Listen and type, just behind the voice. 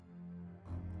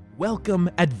Welcome,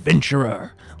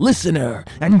 adventurer, listener,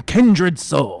 and kindred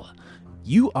soul.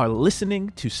 You are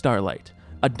listening to Starlight,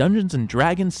 a Dungeons &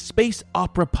 Dragons space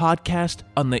opera podcast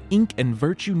on the Ink and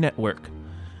Virtue Network.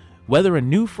 Whether a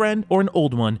new friend or an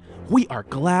old one, we are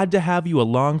glad to have you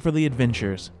along for the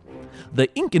adventures.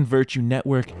 The Ink and Virtue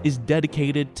Network is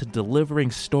dedicated to delivering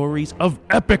stories of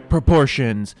epic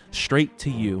proportions straight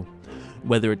to you.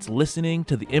 Whether it's listening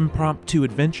to the impromptu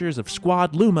adventures of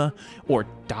Squad Luma or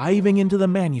diving into the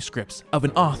manuscripts of an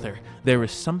author, there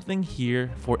is something here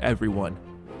for everyone.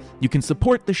 You can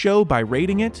support the show by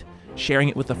rating it, sharing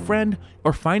it with a friend,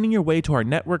 or finding your way to our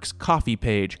network's Ko-fi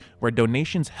page, where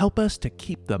donations help us to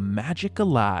keep the magic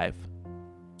alive.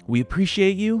 We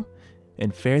appreciate you,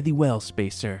 and fare thee well,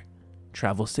 Spacer.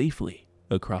 Travel safely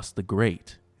across the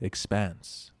great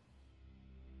expanse.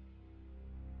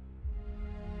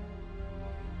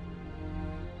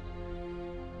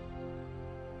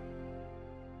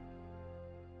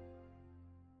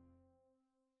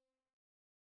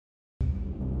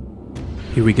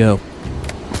 Here we go.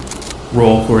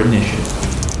 Roll for initiative.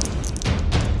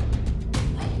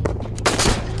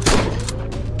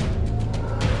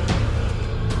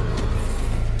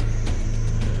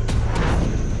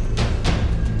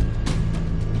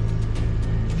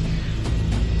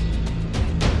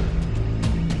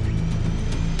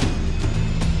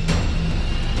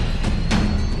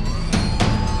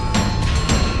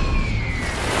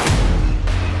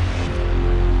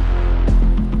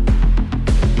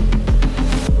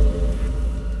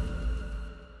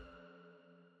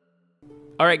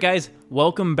 All right, guys,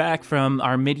 welcome back from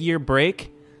our mid-year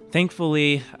break.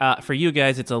 Thankfully, for you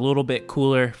guys, it's a little bit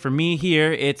cooler. For me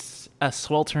here, it's a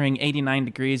sweltering 89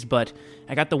 degrees, but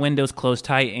I got the windows closed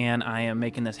tight, and I am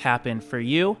making this happen for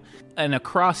you. And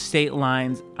across state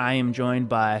lines, I am joined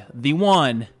by the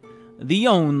one, the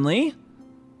only...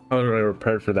 I wasn't really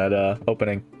prepared for that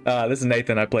opening. This is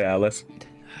Nathan. I play Atlas.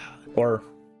 Or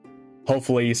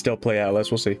hopefully you still play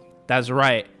Atlas. We'll see. That's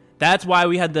right. That's why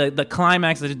we had the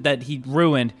climax that he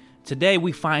ruined. Today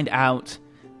we find out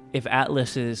if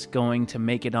Atlas is going to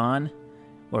make it on,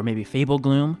 or maybe Fable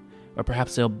Gloom, or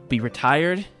perhaps they'll be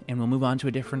retired and we'll move on to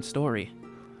a different story.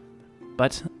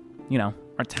 But, you know,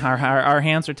 our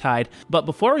hands are tied. But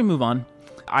before we move on,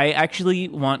 I actually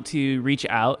want to reach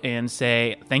out and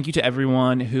say thank you to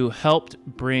everyone who helped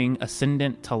bring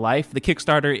Ascendant to life. The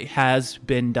Kickstarter has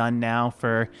been done now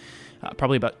for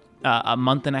probably about a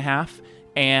month and a half.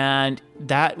 And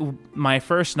that, my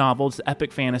first novel, it's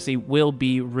Epic Fantasy, will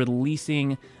be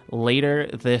releasing later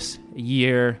this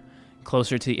year,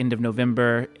 closer to the end of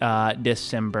November,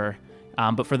 December.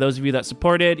 But for those of you that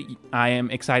supported, I am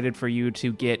excited for you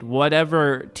to get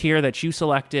whatever tier that you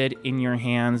selected in your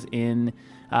hands in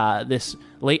this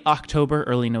late October,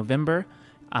 early November.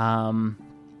 And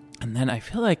then I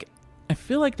feel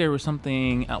like there was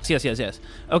something else. Yes.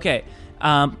 Okay.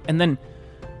 And then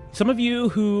some of you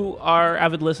who are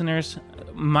avid listeners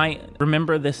might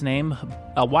remember this name.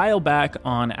 A while back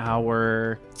on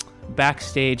our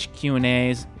backstage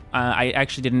Q&As, I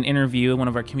actually did an interview, one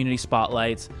of our community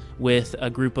spotlights, with a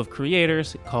group of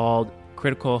creators called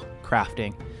Critical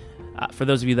Crafting. For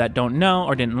those of you that don't know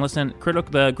or didn't listen,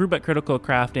 the group at Critical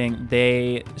Crafting,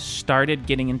 they started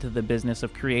getting into the business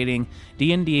of creating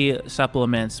D&D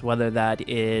supplements, whether that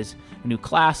is new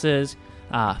classes,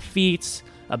 feats,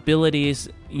 abilities,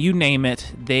 you name it.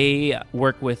 They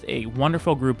work with a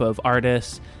wonderful group of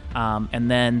artists, and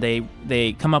then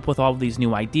they come up with all of these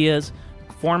new ideas,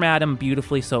 format them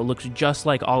beautifully so it looks just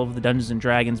like all of the Dungeons &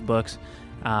 Dragons books,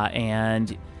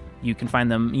 and you can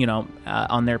find them,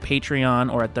 on their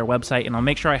Patreon or at their website, and I'll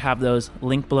make sure I have those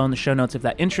linked below in the show notes if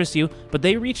that interests you. But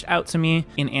they reached out to me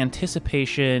in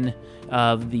anticipation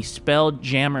of the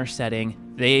Spelljammer setting.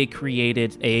 They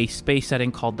created a space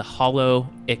setting called the Hollow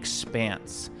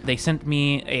Expanse. They sent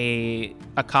me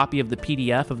a copy of the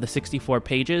PDF of the 64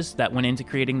 pages that went into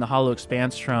creating the Hollow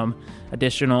Expanse, from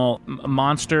additional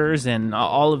monsters and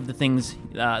all of the things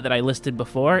that I listed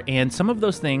before. And some of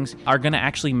those things are going to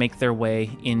actually make their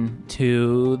way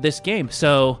into this game.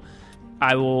 So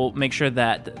I will make sure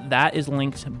that is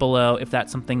linked below if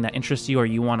that's something that interests you or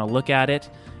you want to look at it.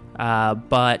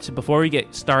 But before we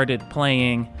get started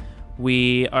playing,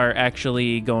 we are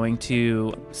actually going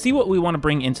to see what we want to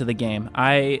bring into the game.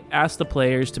 I asked the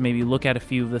players to maybe look at a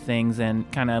few of the things and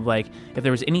kind of like if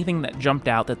there was anything that jumped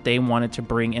out that they wanted to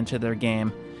bring into their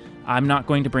game. I'm not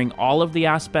going to bring all of the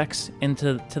aspects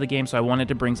into the game, so I wanted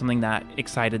to bring something that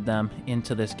excited them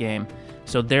into this game.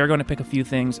 So they're going to pick a few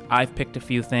things. I've picked a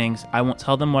few things. I won't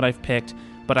tell them what I've picked,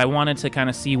 but I wanted to kind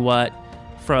of see what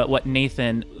for what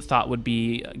Nathan thought would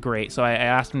be great. So I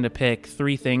asked him to pick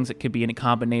 3 things. It could be a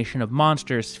combination of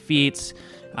monsters, feats,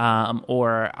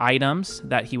 or items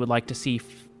that he would like to see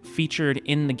featured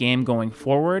in the game going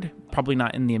forward, probably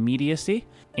not in the immediacy.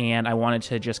 And I wanted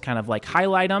to just kind of like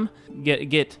highlight them,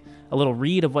 get a little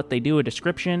read of what they do, a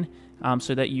description,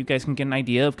 so that you guys can get an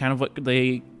idea of kind of what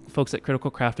the folks at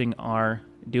Critical Crafting are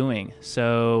doing.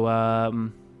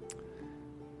 So,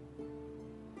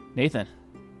 Nathan,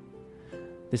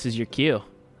 this is your cue.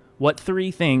 What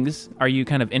 3 things are you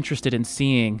kind of interested in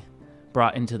seeing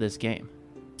brought into this game?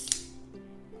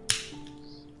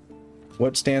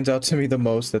 What stands out to me the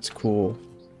most that's cool?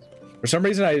 For some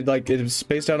reason, it was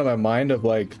spaced out of my mind of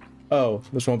like, oh,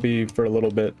 this won't be for a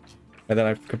little bit. And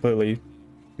then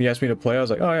he asked me to play, I was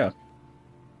like, oh yeah.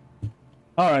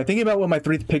 Alright, thinking about what my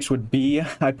 3 picks would be,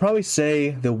 I'd probably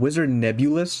say the Wizard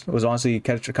Nebulous was honestly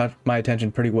caught my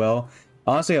attention pretty well.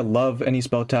 Honestly, I love any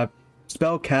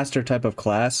spellcaster type of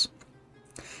class.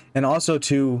 And also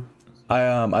too,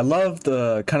 I love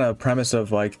the kind of premise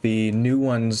of like the new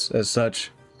ones as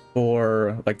such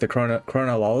for like the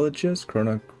chronology,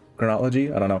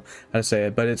 I don't know how to say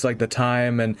it, but it's like the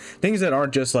time and things that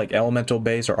aren't just like elemental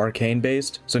based or arcane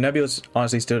based. So Nebulous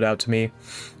honestly stood out to me.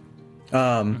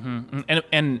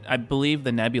 And I believe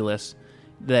the Nebulous,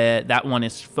 that one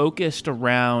is focused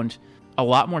around a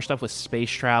lot more stuff with space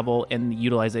travel and the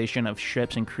utilization of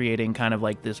ships and creating kind of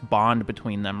like this bond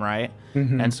between them, right?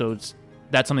 And so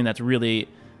that's something that's really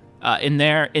in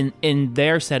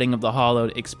their setting of the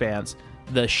Hollowed Expanse.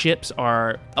 The ships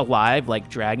are alive like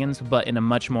dragons, but in a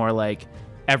much more like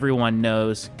everyone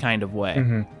knows kind of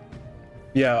way.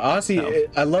 Yeah, honestly,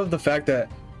 I love the fact that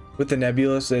with the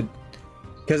Nebulous,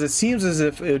 because it seems as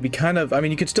if it would be kind of, I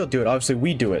mean, you could still do it. Obviously,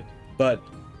 we do it, but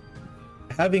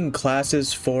having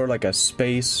classes for like a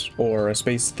space or a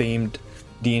space-themed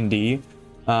D&D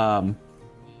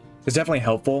is definitely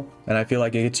helpful, and I feel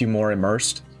like it gets you more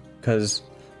immersed because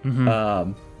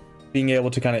being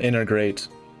able to kind of integrate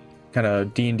kind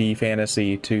of D&D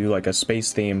fantasy to like a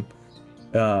space theme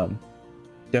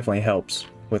definitely helps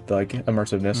with like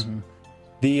immersiveness.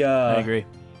 I agree.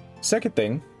 Second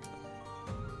thing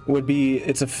would be,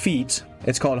 it's a feat.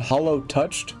 It's called Hollow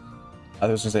Touched. I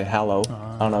was gonna say Hallow.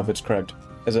 I don't know if it's correct.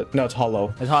 Is it? No, it's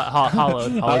Hollow. It's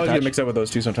Hollow. I always get mixed up with those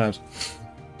two sometimes.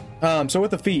 So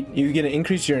with the feat, you get to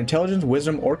increase your intelligence,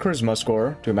 wisdom, or charisma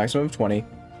score to a maximum of 20.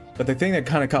 But the thing that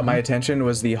kind of caught my attention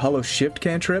was the Hollow Shift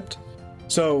cantrip.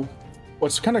 So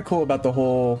what's kind of cool about the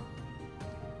whole...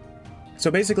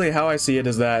 So basically how I see it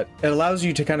is that it allows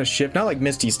you to kind of shift, not like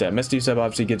Misty Step. Misty Step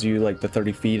obviously gives you like the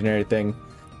 30 feet and everything.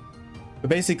 But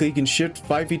basically you can shift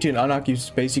 5 feet to an unoccupied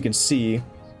space you can see. It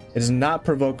does not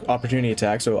provoke opportunity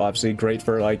attack, so obviously great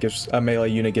for like if a melee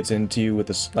unit gets into you with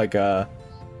this like a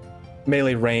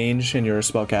melee range and you're a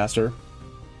spellcaster.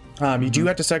 You do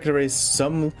have to sacrifice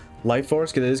some life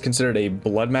force because it is considered a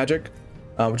blood magic.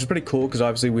 Which is pretty cool because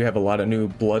obviously we have a lot of new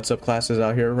blood subclasses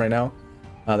out here right now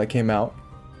that came out.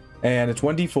 And it's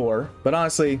 1d4, but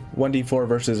honestly, 1d4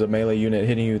 versus a melee unit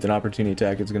hitting you with an opportunity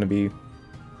attack is going to be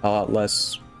a lot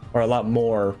less, or a lot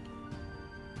more...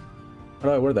 How do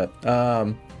I word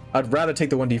that? I'd rather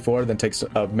take the 1d4 than take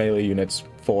a melee unit's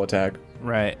full attack.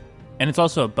 Right. And it's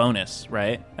also a bonus,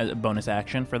 right? A bonus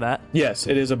action for that? Yes,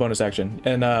 it is a bonus action.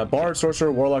 And Bard,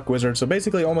 Sorcerer, Warlock, Wizard, so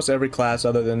basically almost every class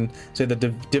other than, say, the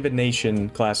Divination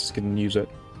classes can use it.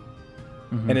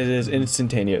 And it is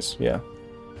instantaneous, yeah.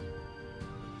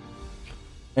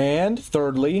 And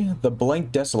thirdly, the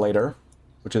Blank Desolator,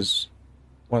 which is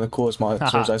one of the coolest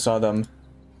monsters I saw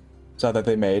that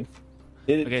they made.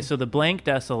 Okay, so the Blank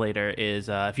Desolator is,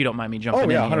 if you don't mind me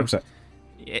jumping in. Oh, yeah, 100%.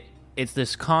 It's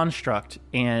this construct,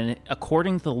 and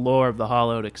according to the lore of the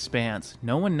Hollowed Expanse,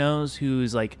 no one knows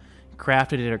who's like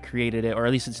crafted it or created it, or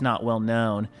at least it's not well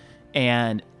known.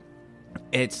 And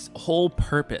its whole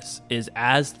purpose is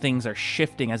as things are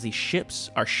shifting, as these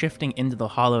ships are shifting into the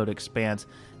Hollowed Expanse,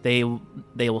 they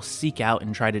will seek out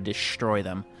and try to destroy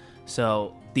them.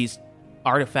 So these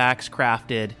artifacts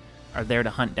crafted are there to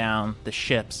hunt down the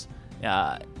ships.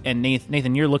 And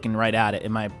Nathan, you're looking right at it.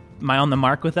 Am I on the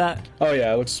mark with that? Oh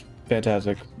yeah, it looks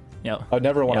fantastic. Yep. I'd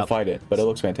never want to fight it, but it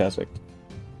looks fantastic.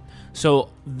 So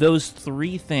those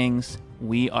 3 things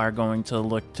we are going to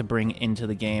look to bring into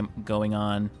the game going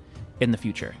on in the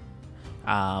future.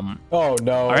 Oh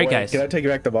no! All right, guys. Can I take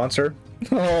back the monster?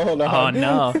 Oh no! Oh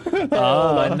no!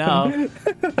 Oh no!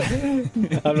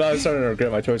 I'm starting to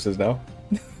regret my choices now.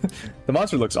 The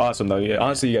monster looks awesome though. Yeah,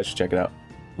 honestly, you guys should check it out.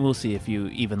 We'll see if you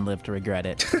even live to regret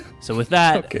it. So with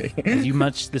that,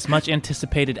 this much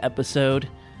anticipated episode,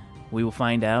 we will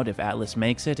find out if Atlas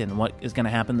makes it and what is going to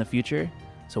happen in the future.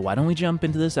 So why don't we jump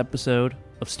into this episode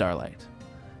of Starlight?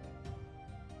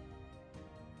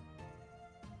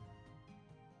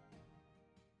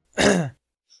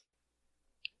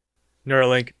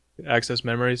 Neuralink, access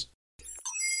memories.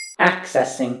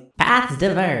 Accessing. Paths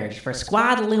diverge for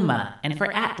Squad Luma and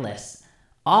for Atlas.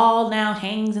 All now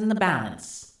hangs in the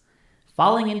balance.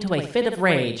 Falling into a fit of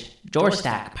rage,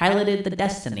 Jorstack piloted the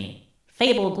Destiny,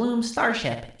 Fable Gloom's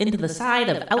starship, into the side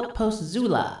of Outpost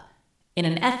Zula in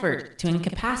an effort to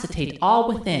incapacitate all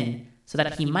within so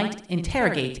that he might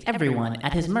interrogate everyone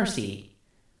at his mercy.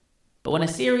 But when a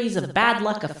series of bad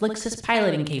luck afflicts his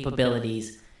piloting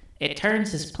capabilities, it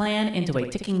turns his plan into a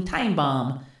ticking time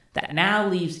bomb that now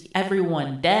leaves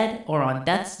everyone dead or on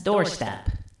death's doorstep.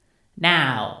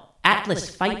 Now,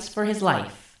 Atlas fights for his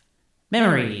life.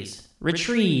 Memories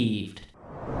retrieved.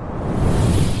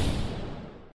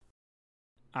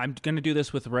 I'm going to do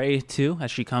this with Ray, too,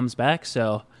 as she comes back,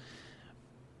 so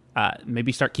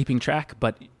maybe start keeping track,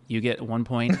 but you get 1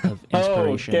 point of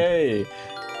inspiration. Okay.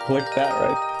 Click that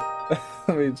right.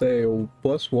 Let me say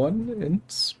 +1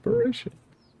 inspiration.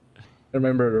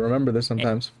 Remember this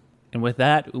sometimes. And with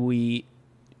that, we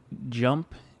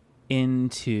jump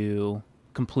into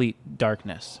complete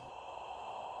darkness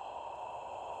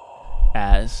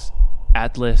as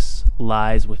Atlas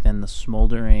lies within the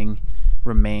smoldering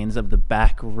remains of the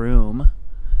back room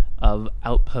of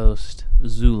Outpost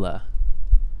Zula.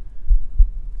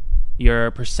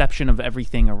 Your perception of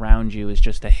everything around you is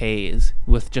just a haze,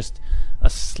 with just a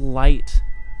slight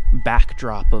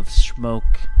backdrop of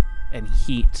smoke and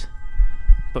heat.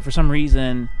 But for some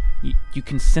reason, you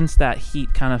can sense that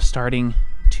heat kind of starting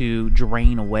to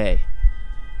drain away.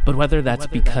 But whether that's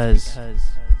because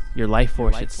your life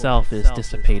force itself is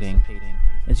dissipating,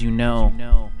 as you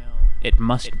know, it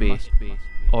must be,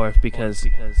 or if because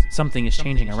something is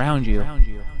changing around you,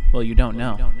 well, you don't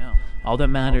know. All that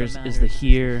matters is the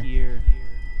here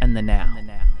and the now.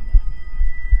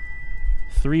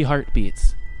 3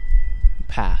 heartbeats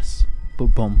pass.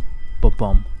 Boom, boom,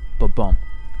 boom, boom, boom.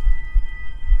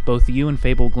 Both you and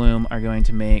Fable Gloom are going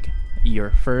to make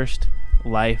your first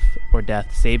life or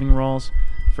death saving rolls.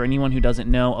 For anyone who doesn't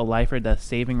know, a life or death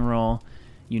saving roll,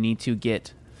 you need to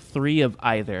get 3 of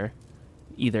either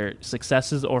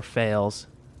successes or fails,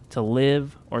 to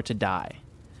live or to die.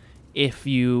 If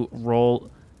you roll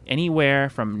anywhere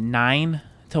from 9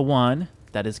 to 1,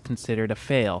 that is considered a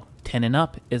fail. 10 and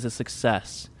up is a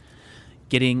success.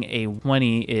 Getting a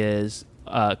 20 is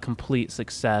a complete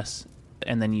success,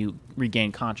 and then you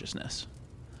regain consciousness.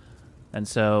 And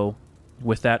so,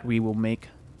 with that, we will make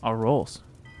our rolls.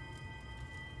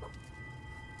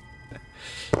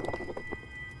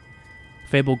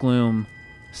 Fable Gloom,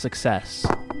 success.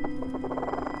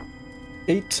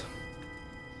 8.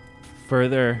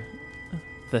 Further,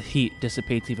 the heat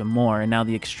dissipates even more, and now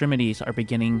the extremities are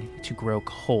beginning to grow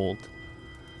cold.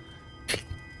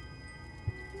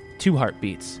 2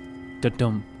 heartbeats.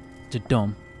 Da-dum,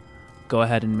 da-dum. Go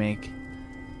ahead and make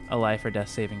a life or death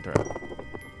saving throw.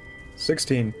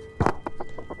 16.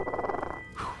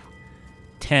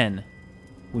 10.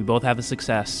 We both have a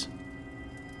success.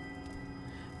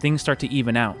 Things start to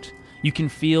even out. You can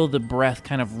feel the breath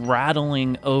kind of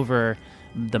rattling over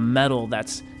the metal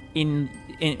that's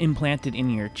implanted in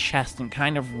your chest and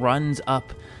kind of runs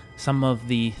up some of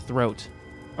the throat.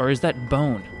 Or is that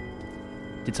bone?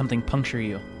 Did something puncture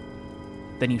you?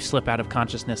 Then you slip out of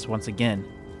consciousness once again.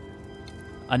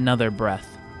 Another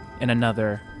breath and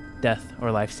another death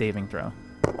or life saving throw.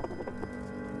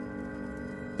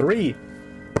 3.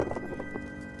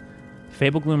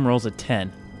 Fable Gloom rolls a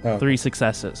 10. Oh. 3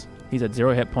 successes. He's at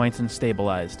 0 hit points and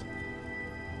stabilized.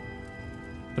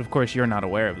 But of course, you're not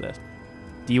aware of this.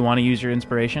 Do you want to use your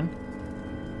inspiration?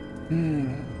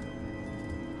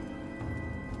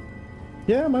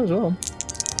 Yeah, might as well.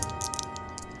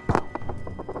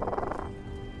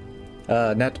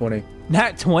 Nat 20.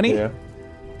 Nat 20? Yeah.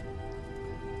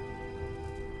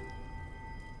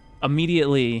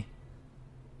 Immediately,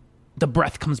 the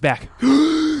breath comes back.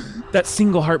 That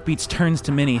single heartbeat turns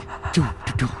to many.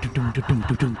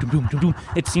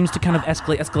 It seems to kind of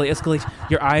escalate.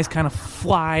 Your eyes kind of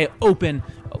fly open,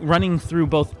 running through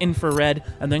both infrared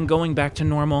and then going back to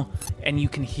normal. And you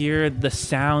can hear the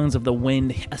sounds of the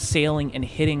wind assailing and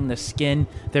hitting the skin.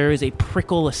 There is a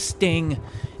prickle, a sting.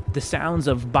 The sounds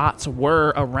of bots whir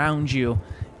around you.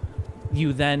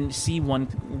 You then see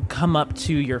one come up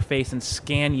to your face and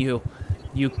scan you.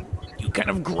 You kind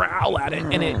of growl at it,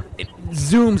 and it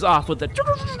zooms off with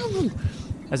the...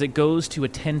 As it goes to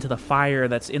attend to the fire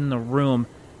that's in the room,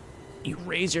 you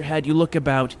raise your head, you look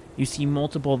about, you see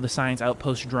multiple of the Science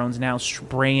Outpost drones now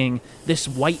spraying this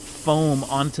white foam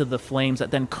onto the flames that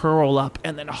then curl up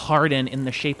and then harden in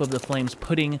the shape of the flames,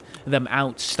 putting them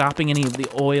out, stopping any of the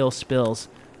oil spills.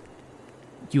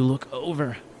 You look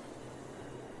over.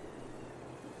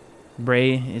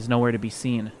 Bray is nowhere to be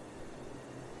seen.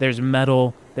 There's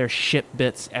metal, there's ship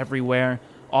bits everywhere,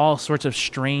 all sorts of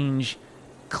strange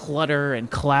clutter and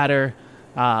clatter.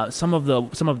 Some of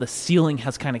the ceiling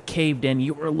has kind of caved in.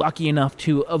 You were lucky enough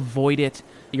to avoid it.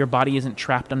 Your body isn't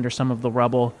trapped under some of the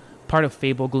rubble. Part of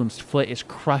Fablegloom's foot is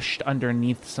crushed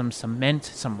underneath some cement,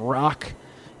 some rock,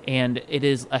 and it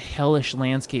is a hellish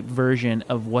landscape version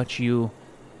of what you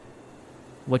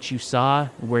saw,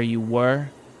 where you were.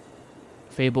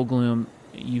 Fablegloom,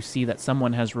 you see that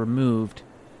someone has removed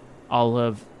all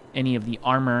of any of the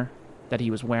armor that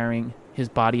he was wearing. His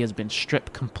body has been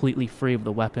stripped completely free of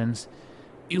the weapons.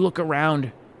 You look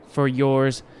around for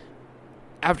yours.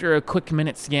 After a quick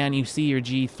minute scan, you see your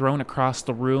G thrown across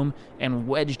the room and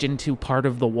wedged into part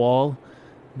of the wall.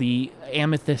 The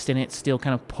amethyst in it still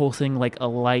kind of pulsing like a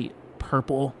light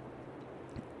purple.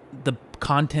 The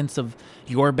contents of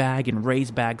your bag and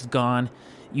Ray's bag's gone.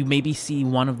 You maybe see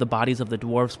one of the bodies of the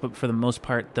dwarves, but for the most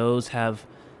part,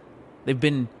 they've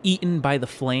been eaten by the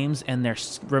flames, and their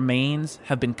remains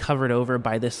have been covered over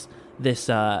by this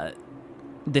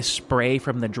spray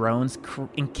from the drones,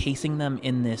 encasing them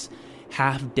in this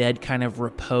half-dead kind of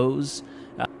repose,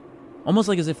 almost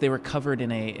like as if they were covered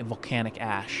in a volcanic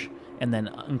ash and then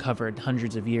uncovered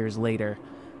hundreds of years later.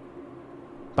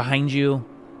 Behind you,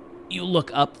 you look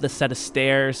up the set of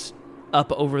stairs,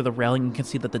 up over the railing. You can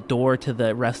see that the door to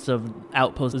the rest of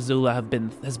Outpost Azula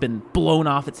has been blown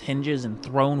off its hinges and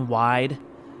thrown wide.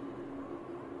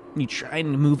 You try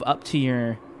and move up to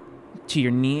your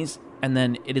knees, and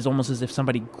then it is almost as if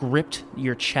somebody gripped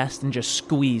your chest and just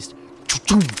squeezed.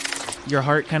 Your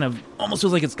heart kind of almost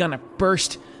feels like it's gonna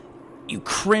burst. You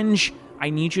cringe. I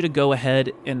need you to go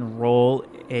ahead and roll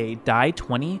a die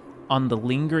 20 on the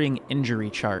lingering injury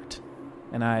chart,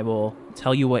 and I will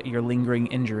tell you what your lingering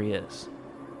injury is.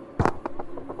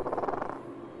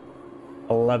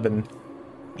 11.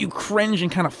 You cringe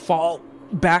and kind of fall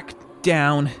back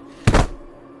down.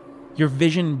 Your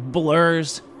vision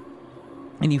blurs,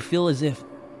 and you feel as if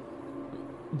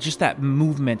just that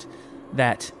movement,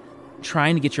 that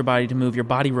trying to get your body to move, your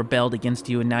body rebelled against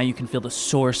you, and now you can feel the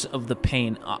source of the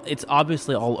pain. It's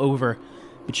obviously all over,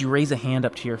 but you raise a hand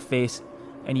up to your face,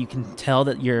 and you can tell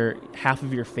that your half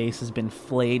of your face has been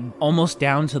flayed almost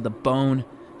down to the bone,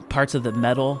 parts of the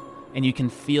metal, and you can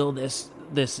feel this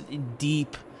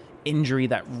deep injury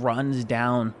that runs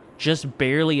down, just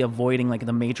barely avoiding like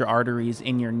the major arteries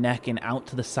in your neck and out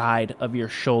to the side of your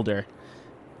shoulder.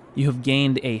 You have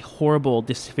gained a horrible,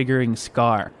 disfiguring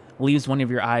scar. Leaves one of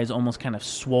your eyes almost kind of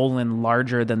swollen,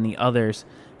 larger than the others.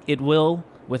 It will,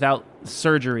 without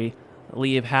surgery,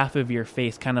 leave half of your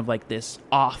face kind of like this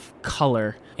off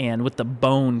color, and with the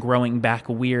bone growing back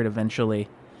weird eventually.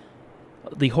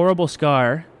 The horrible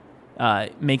scar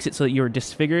makes it so that you're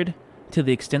disfigured to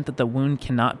the extent that the wound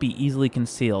cannot be easily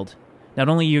concealed. Not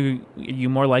only are you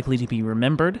more likely to be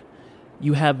remembered,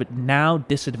 you have now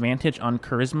disadvantage on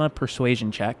charisma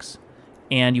persuasion checks,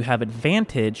 and you have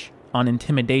advantage on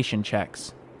intimidation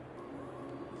checks.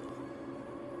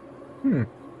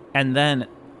 And then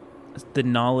the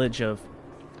knowledge of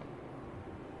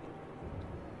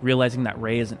realizing that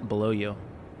Ray isn't below you.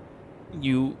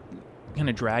 You kind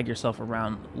of drag yourself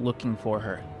around looking for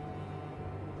her.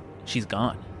 She's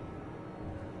gone.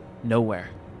 Nowhere.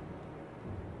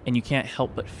 And you can't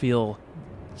help but feel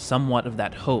somewhat of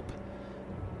that hope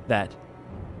that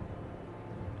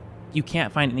you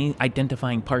can't find any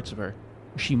identifying parts of her.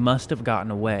 She must have gotten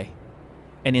away.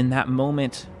 And in that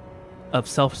moment of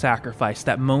self-sacrifice,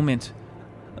 that moment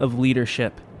of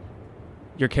leadership,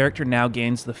 your character now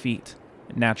gains the feat,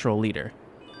 Natural Leader.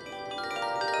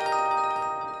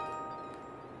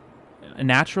 A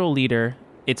Natural Leader,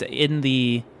 it's in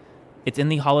the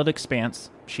Hollowed Expanse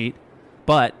sheet,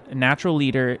 but a Natural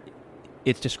Leader,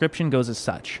 its description goes as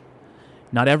such.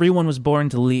 Not everyone was born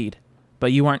to lead,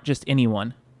 but you aren't just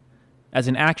anyone. As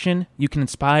an action, you can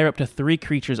inspire up to 3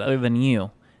 creatures other than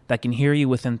you that can hear you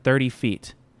within 30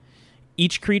 feet.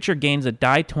 Each creature gains a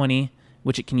die 20,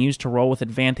 which it can use to roll with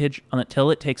advantage until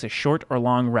it takes a short or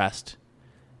long rest.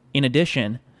 In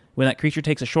addition, when that creature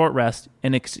takes a short rest,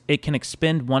 it can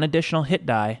expend 1 additional hit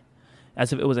die,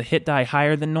 as if it was a hit die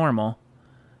higher than normal,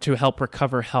 to help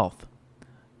recover health.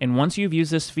 And once you've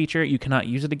used this feature, you cannot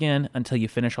use it again until you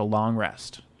finish a long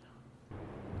rest.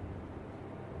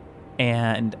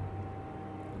 And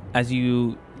as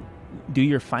you do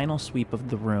your final sweep of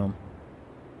the room,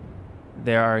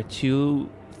 there are 2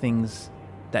 things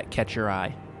that catch your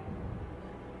eye.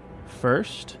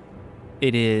 First,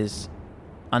 it is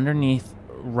underneath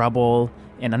rubble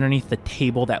and underneath the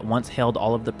table that once held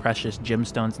all of the precious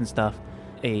gemstones and stuff,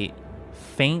 a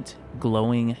faint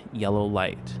glowing yellow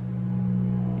light.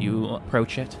 You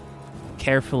approach it.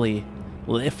 Carefully,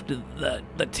 lift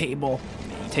the table.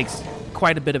 It takes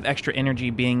quite a bit of extra energy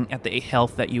being at the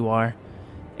health that you are,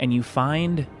 and you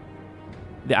find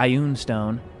the Ioun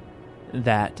stone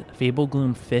that Fable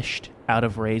Gloom fished out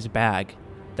of Ray's bag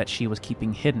that she was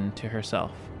keeping hidden to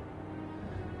herself.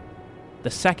 The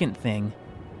second thing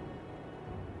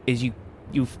is you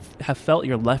have felt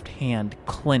your left hand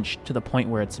clenched to the point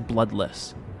where it's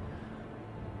bloodless.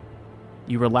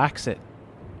 You relax it,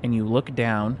 and you look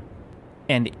down,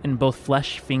 and in both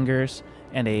flesh fingers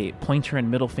and a pointer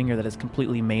and middle finger that is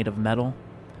completely made of metal,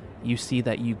 you see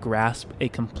that you grasp a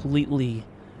completely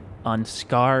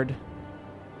unscarred,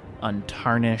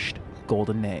 untarnished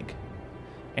golden egg.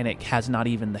 And it has not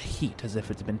even the heat, as if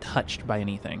it's been touched by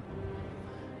anything.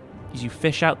 As you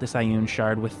fish out this Ioun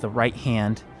shard with the right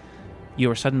hand, you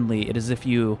are suddenly, it is as if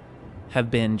you have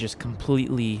been just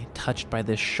completely touched by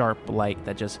this sharp light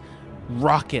that just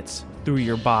rockets through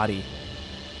your body.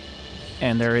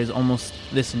 And there is almost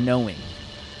this knowing.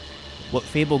 What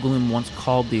Fable Gloom once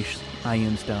called these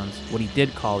Ioun stones, what he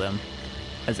did call them,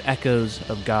 as echoes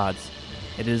of gods.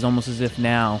 It is almost as if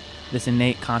now this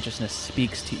innate consciousness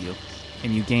speaks to you,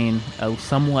 and you gain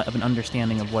somewhat of an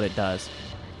understanding of what it does.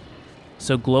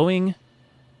 So glowing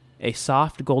a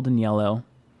soft golden yellow,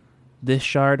 this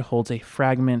shard holds a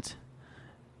fragment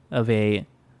of a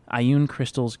Ioun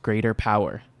crystal's greater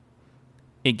power.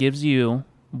 It gives you,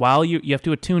 while you have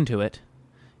to attune to it,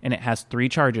 and it has 3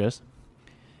 charges,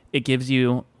 it gives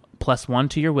you +1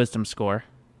 to your wisdom score.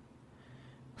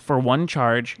 For 1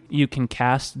 charge, you can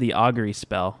cast the augury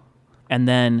spell, and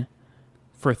then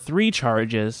for 3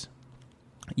 charges,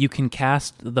 you can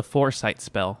cast the foresight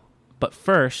spell. But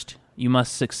first, you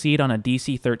must succeed on a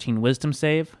DC 13 wisdom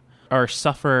save, or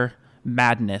suffer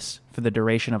madness for the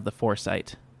duration of the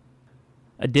foresight.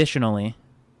 Additionally,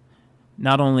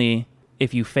 not only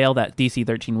if you fail that DC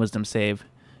 13 wisdom save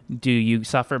do you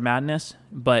suffer madness,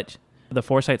 but the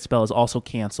foresight spell is also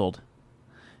canceled.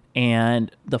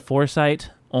 And the foresight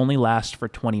only lasts for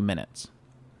 20 minutes.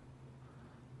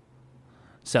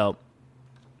 So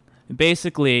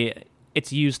basically,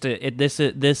 it's used to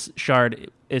this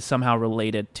shard is somehow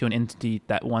related to an entity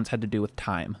that once had to do with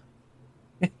time.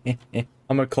 I'm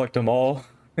gonna collect them all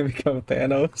and become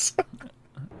Thanos.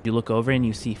 You look over and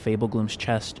you see Fable Gloom's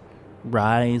chest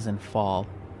rise and fall,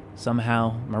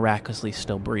 somehow miraculously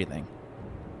still breathing.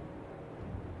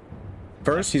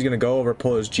 First, he's gonna go over,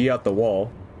 pull his G out the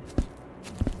wall.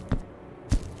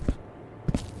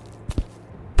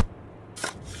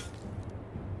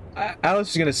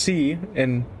 Alice is gonna see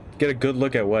and get a good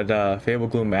look at what Fable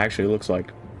Gloom actually looks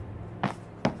like.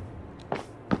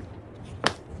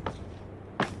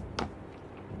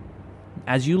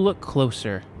 As you look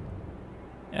closer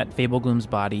at Fable Gloom's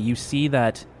body, you see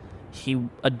that he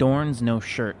adorns no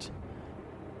shirt,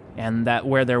 and that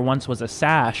where there once was a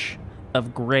sash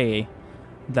of gray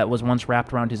that was once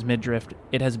wrapped around his midriff,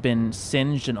 it has been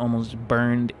singed and almost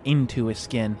burned into his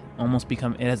skin.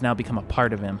 It has now become a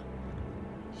part of him.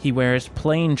 He wears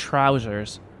plain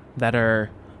trousers that are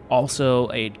also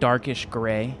a darkish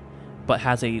gray, but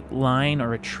has a line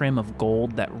or a trim of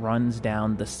gold that runs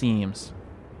down the seams.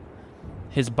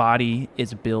 His body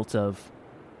is built of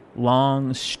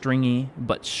long, stringy,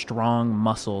 but strong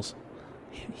muscles.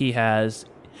 He has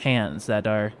hands that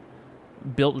are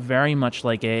built very much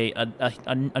like a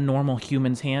normal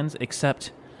human's hands,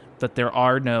 except that there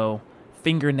are no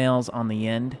fingernails on the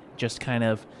end, just kind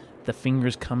of the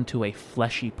fingers come to a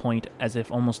fleshy point as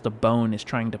if almost the bone is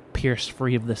trying to pierce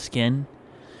free of the skin.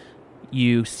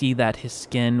 You see that his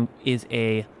skin is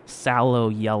a sallow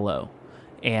yellow,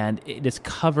 and it is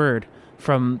covered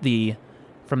from the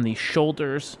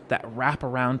shoulders that wrap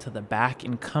around to the back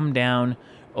and come down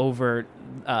over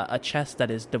a chest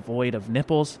that is devoid of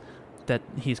nipples, that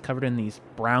he's covered in these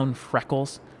brown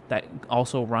freckles that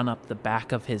also run up the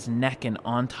back of his neck and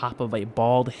on top of a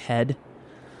bald head.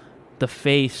 The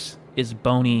face is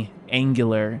bony,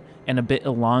 angular, and a bit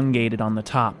elongated on the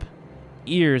top.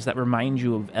 Ears that remind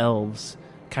you of elves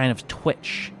kind of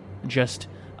twitch just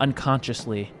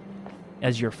unconsciously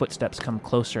as your footsteps come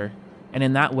closer. And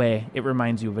in that way, it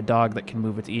reminds you of a dog that can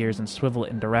move its ears and swivel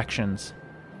it in directions.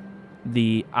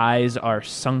 The eyes are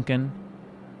sunken,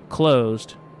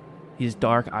 closed. He has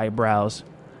dark eyebrows.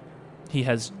 He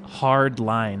has hard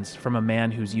lines from a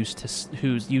man who's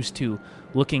used to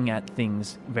looking at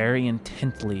things very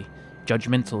intently,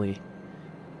 judgmentally.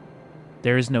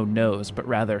 There is no nose, but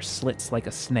rather slits like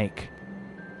a snake.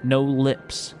 No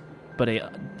lips, but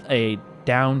a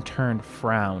downturned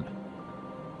frown.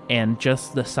 And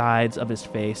just the sides of his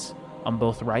face, on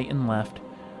both right and left,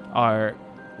 are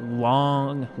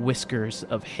long whiskers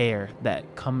of hair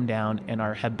that come down and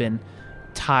have been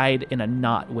tied in a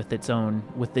knot with its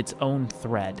own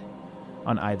thread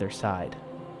on either side.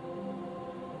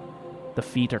 The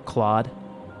feet are clawed.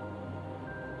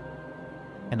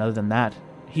 And other than that,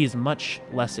 he is much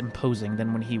less imposing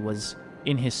than when he was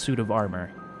in his suit of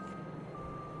armor.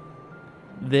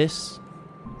 This,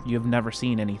 you have never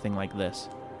seen anything like this.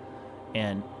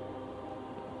 And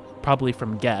probably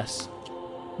from guess,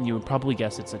 you would probably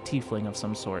guess it's a tiefling of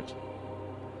some sort.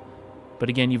 But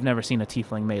again, you've never seen a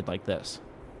tiefling made like this.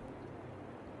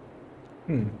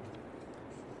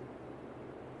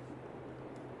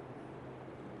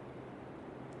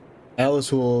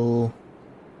 Alice will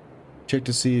check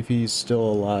to see if he's still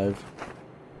alive.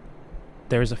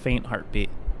 There is a faint heartbeat.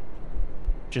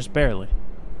 Just barely.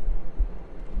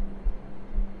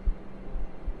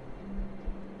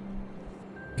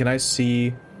 Can I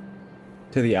see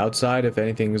to the outside if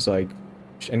anything's like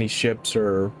any ships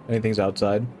or anything's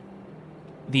outside?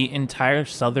 The entire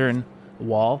southern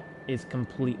wall is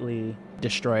completely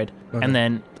destroyed. Okay. And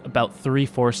then about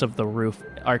 3/4 of the roof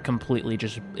are completely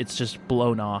it's just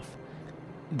blown off.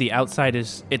 The outside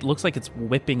it looks like it's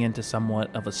whipping into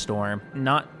somewhat of a storm.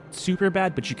 Not super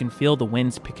bad, but you can feel the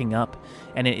winds picking up,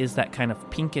 and it is that kind of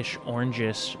pinkish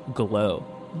orangish glow,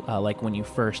 like when you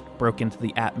first broke into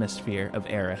the atmosphere of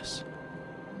Eris.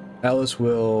 Alice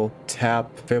will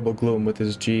tap Fable Gloom with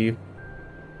his G,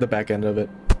 the back end of it.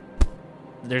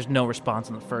 There's no response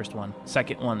on the first one.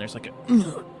 Second one, there's like a...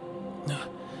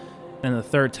 And the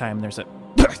third time, there's a...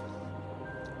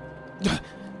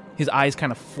 His eyes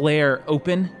kind of flare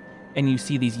open, and you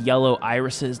see these yellow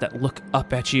irises that look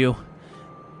up at you.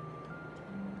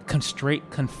 Straight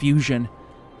confusion.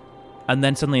 And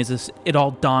then suddenly, it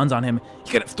all dawns on him.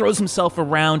 He kind of throws himself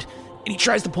around, and he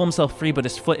tries to pull himself free, but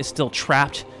his foot is still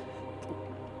trapped.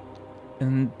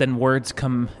 And then words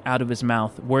come out of his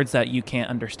mouth, words that you can't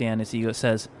understand, as he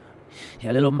says,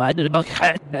 his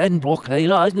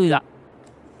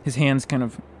hands kind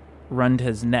of run to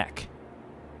his neck.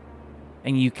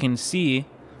 And you can see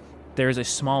there's a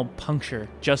small puncture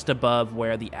just above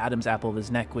where the Adam's apple of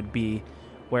his neck would be,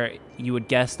 where you would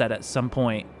guess that at some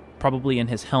point, probably in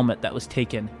his helmet that was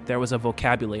taken, there was a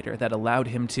vocabulator that allowed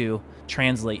him to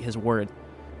translate his word.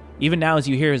 Even now, as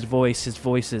you hear his voice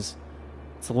is...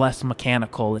 It's less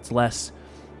mechanical, it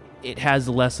has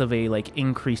less of a,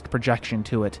 increased projection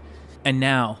to it. And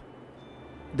now,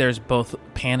 there's both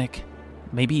panic,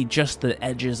 maybe just the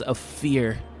edges of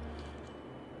fear,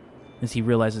 as he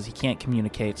realizes he can't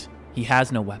communicate, he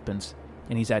has no weapons,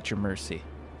 and he's at your mercy.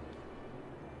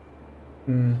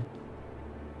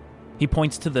 He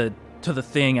points to the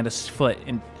thing at his foot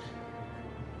and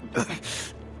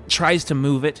tries to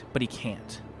move it, but he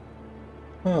can't.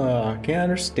 Can't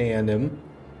understand him.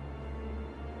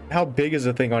 How big is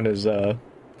the thing on his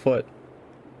foot?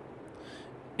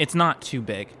 It's not too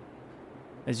big.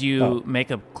 As you make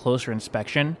a closer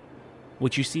inspection,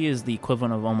 what you see is the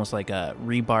equivalent of almost like a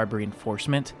rebarb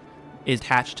reinforcement is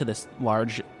attached to this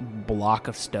large block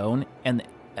of stone, and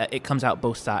it comes out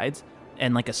both sides,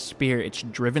 and like a spear, it's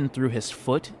driven through his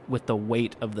foot with the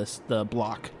weight of the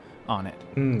block on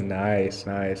it. Nice.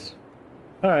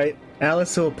 All right,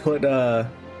 Alice will put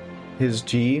his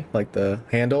G, like the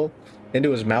handle,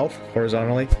 into his mouth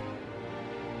horizontally.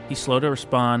 He's slow to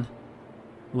respond,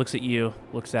 looks at you,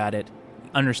 looks at it,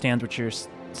 understands what you're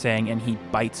saying, and he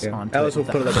bites onto Alice it. will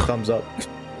put it like a thumbs up.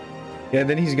 Yeah,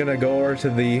 then he's gonna go over to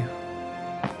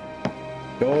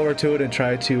it and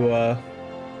try to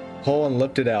pull and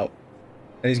lift it out.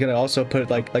 And he's gonna also put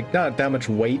like not that much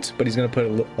weight, but he's gonna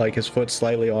put like his foot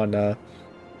slightly on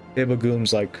Fable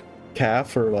Gloom's like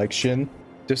calf or shin,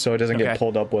 just so it doesn't get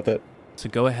pulled up with it. So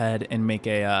go ahead and make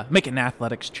an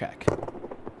athletics check.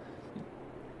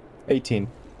 18.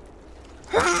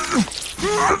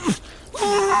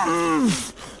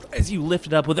 As you lift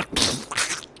it up with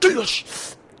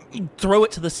you throw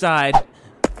it to the side,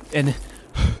 and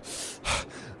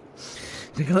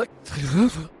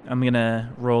I'm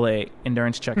gonna roll a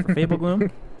endurance check for Fable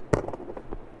Gloom.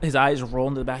 His eyes roll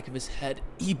into the back of his head.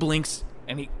 He blinks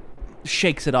and he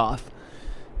shakes it off.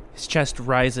 His chest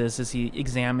rises as he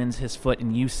examines his foot,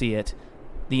 and you see it.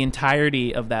 The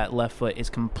entirety of that left foot is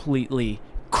completely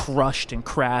crushed and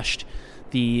crashed.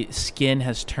 The skin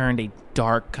has turned a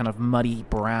dark, kind of muddy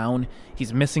brown.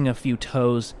 He's missing a few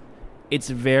toes. It's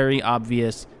very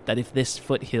obvious that if this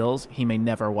foot heals, he may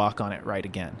never walk on it right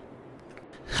again.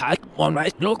 And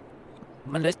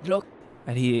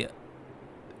he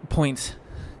points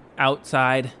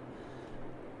outside.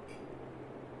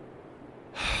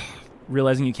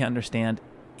 Realizing you can't understand,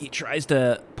 he tries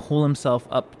to pull himself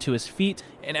up to his feet,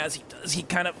 and as he does, he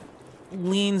kind of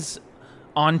leans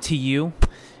onto you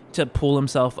to pull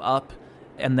himself up,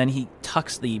 and then he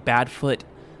tucks the bad foot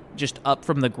just up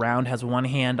from the ground, has one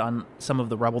hand on some of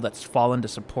the rubble that's fallen to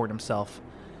support himself.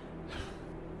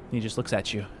 He just looks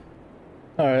at you.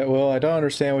 Alright, well, I don't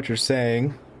understand what you're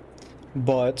saying,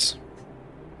 but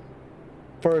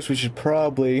first we should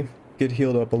probably get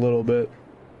healed up a little bit,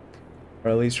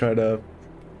 or at least try to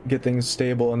get things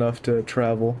stable enough to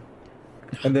travel.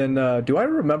 And then, do I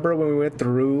remember when we went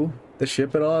through the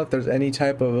ship at all, if there's any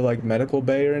type of, like, medical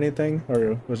bay or anything?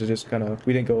 Or was it just kind of,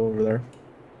 we didn't go over there?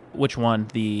 Which one?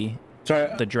 The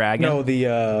dragon? No,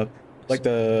 the, like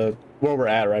the, where we're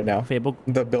at right now. Fable?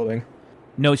 The building.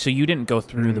 No, so you didn't go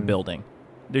through the building.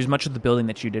 There's much of the building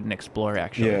that you didn't explore,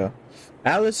 actually. Yeah.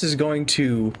 Atlas is going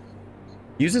to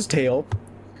use his tail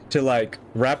to, like,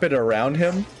 wrap it around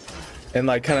him and,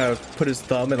 like, kind of put his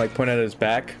thumb and, like, point at his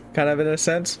back, kind of in a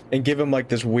sense, and give him, like,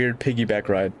 this weird piggyback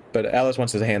ride. But Atlas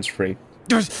wants his hands free.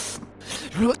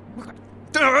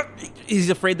 He's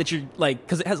afraid that you're, like,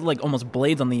 because it has, like, almost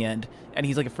blades on the end, and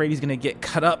he's, like, afraid he's going to get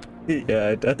cut up. Yeah,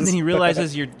 it does. And then he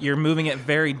realizes you're moving it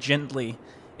very gently.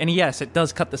 And yes, it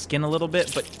does cut the skin a little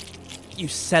bit, but you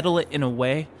settle it in a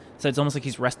way so it's almost like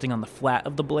he's resting on the flat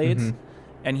of the blades.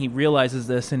 And he realizes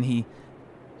this, and he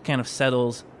kind of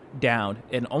settles down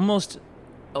and almost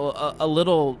a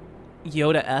little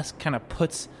Yoda-esque kind of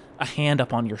puts a hand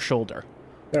up on your shoulder.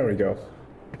 There we go.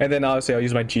 And then obviously I'll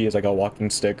use my G as like a walking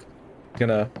stick.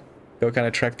 Gonna go kind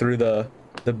of trek through the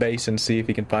base and see if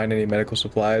he can find any medical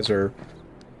supplies or,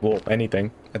 well,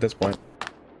 anything at this point.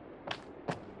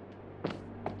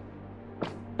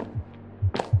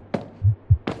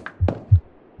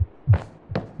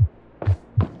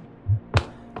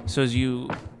 So as you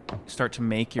start to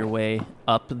make your way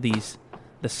up the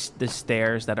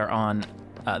stairs that are on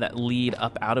that lead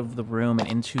up out of the room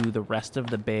and into the rest of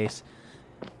the base,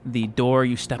 the door,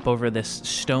 you step over this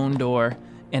stone door,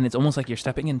 and it's almost like you're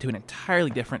stepping into an entirely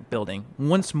different building.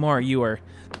 Once more, you are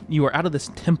out of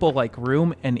this temple-like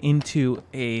room and into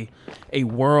a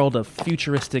world of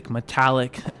futuristic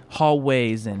metallic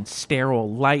hallways and sterile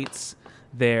lights.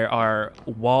 There are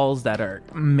walls that are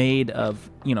made of,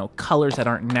 colors that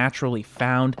aren't naturally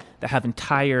found, that have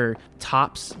entire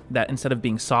tops that, instead of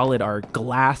being solid, are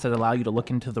glass that allow you to look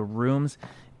into the rooms.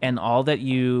 And all that as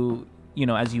you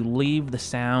leave the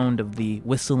sound of the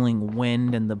whistling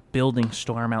wind and the building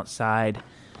storm outside,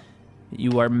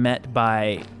 you are met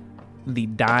by the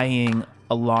dying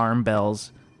alarm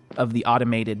bells of the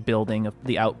automated building of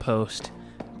the outpost.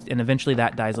 And eventually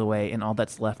that dies away, and all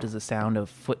that's left is the sound of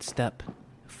footstep,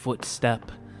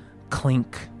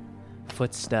 clink,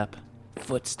 footstep,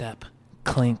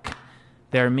 clink.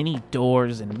 There are many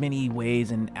doors and many ways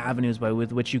and avenues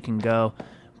with which you can go,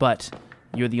 but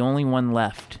you're the only one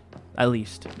left, at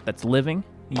least, that's living,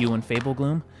 you and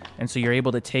Fablegloom, and so you're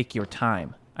able to take your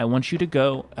time. I want you to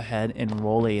go ahead and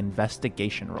roll a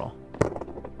investigation roll.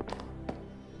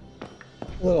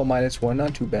 A little -1,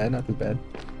 not too bad.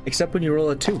 Except when you roll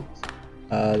a 2.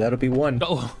 That'll be 1.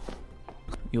 Oh.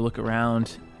 You look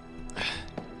around.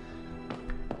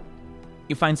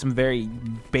 You find some very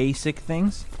basic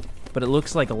things, but it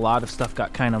looks like a lot of stuff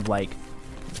got kind of like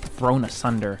thrown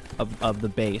asunder of the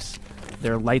base.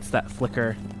 There are lights that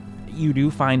flicker. You do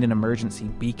find an emergency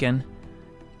beacon,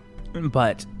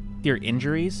 but your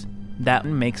injuries, that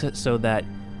makes it so that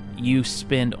you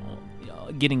spend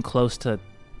getting close to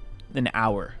an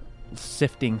hour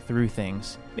sifting through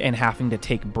things and having to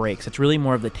take breaks. It's really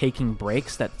more of the taking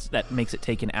breaks that makes it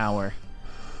take an hour.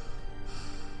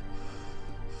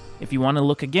 If you want to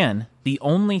look again, the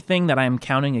only thing that I'm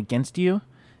counting against you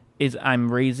is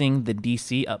I'm raising the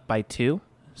DC up by 2.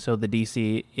 So the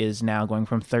DC is now going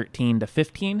from 13 to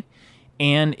 15.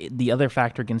 And the other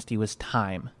factor against you is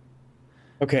time.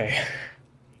 Okay.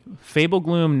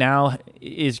 Fablegloom now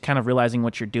is kind of realizing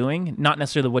what you're doing. Not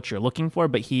necessarily what you're looking for,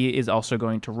 but he is also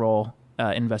going to roll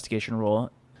investigation roll.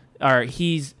 Or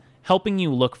he's helping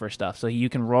you look for stuff, so you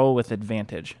can roll with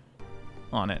advantage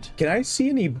on it. Can I see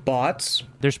any bots?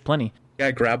 There's plenty. Can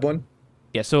I grab one?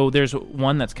 Yeah, so there's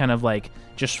one that's kind of like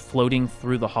just floating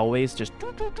through the hallways. Just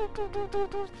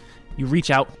you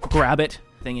reach out, grab it,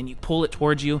 and you pull it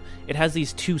towards you. It has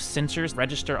these 2 sensors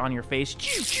register on your face.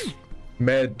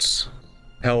 Meds.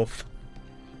 Health.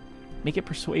 Make a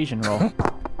persuasion roll.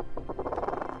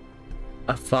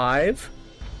 A 5?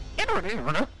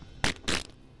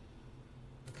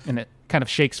 And it kind of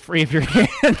shakes free of your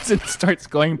hands and starts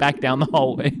going back down the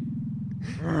hallway.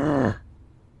 I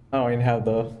don't even have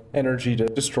the energy to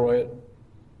destroy it.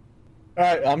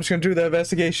 Alright, I'm just gonna do the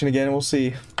investigation again and we'll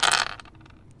see.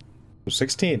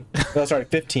 16. No, sorry,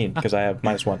 15, because I have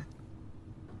 -1.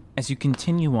 As you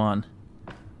continue on,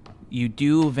 You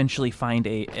do eventually find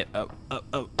a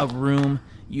room.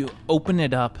 You open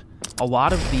it up. A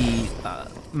lot of the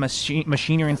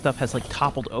machinery and stuff has like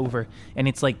toppled over, and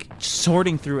it's like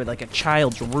sorting through it like a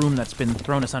child's room that's been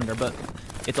thrown asunder. But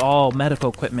it's all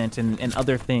medical equipment and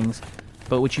other things.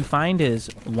 But what you find is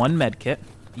 1 med kit.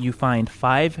 You find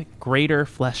 5 greater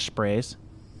flesh sprays.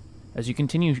 As you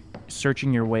continue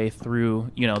searching your way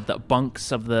through, the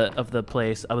bunks of the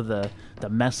place, of the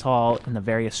mess hall and the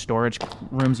various storage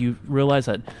rooms, you realize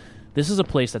that this is a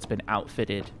place that's been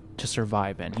outfitted to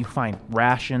survive in. You find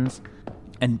rations,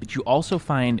 but you also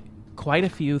find quite a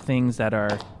few things that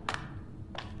are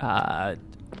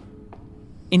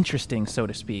interesting, so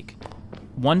to speak.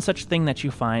 One such thing that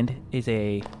you find is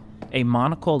a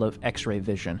monocle of X-ray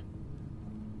vision.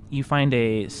 You find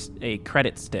a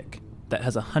credit stick that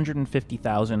has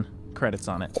 150,000 credits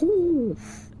on it. Ooh.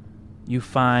 You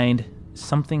find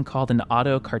something called an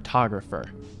autocartographer.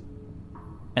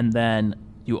 And then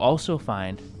you also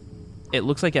find, it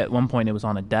looks like at one point it was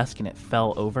on a desk and it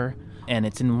fell over, and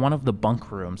it's in one of the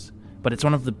bunk rooms, but it's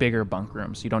one of the bigger bunk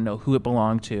rooms. You don't know who it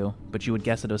belonged to, but you would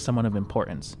guess it was someone of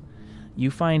importance.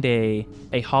 You find a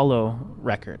hollow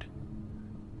record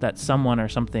that someone or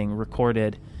something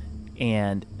recorded,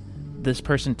 and this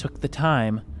person took the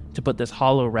time to put this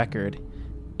hollow record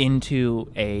into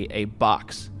a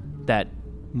box that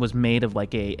was made of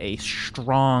like a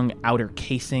strong outer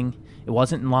casing. It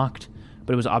wasn't locked,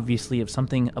 but it was obviously of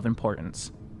something of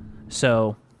importance.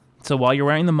 So while you're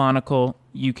wearing the monocle,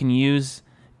 you can use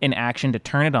an action to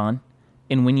turn it on,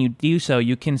 and when you do so,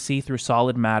 you can see through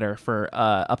solid matter for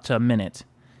up to a minute,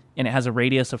 and it has a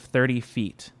radius of 30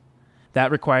 feet.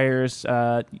 That requires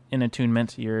an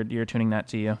attunement. You're attuning that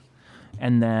to you.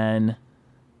 And then,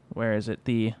 where is it?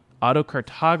 The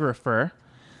autocartographer,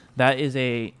 that is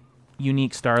a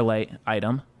unique Starlight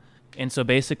item. And so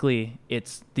basically,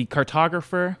 it's the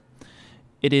cartographer.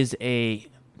 It is a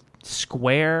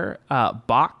square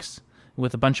box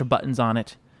with a bunch of buttons on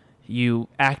it. You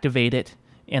activate it,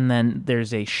 and then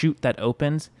there's a chute that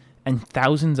opens, and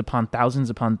thousands upon thousands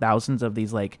upon thousands of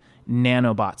these like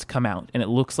nanobots come out, and it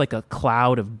looks like a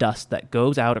cloud of dust that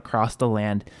goes out across the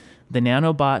land. The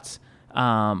nanobots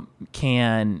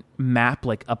can map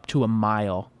like up to a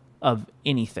mile of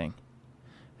anything.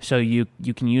 So you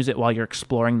can use it while you're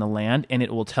exploring the land, and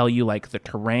it will tell you like the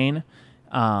terrain.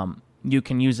 You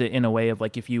can use it in a way of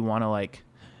like if you want to like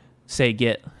say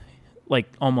get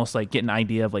like almost like get an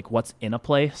idea of like what's in a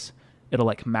place. It'll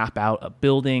like map out a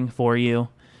building for you.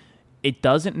 It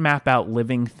doesn't map out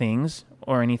living things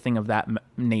or anything of that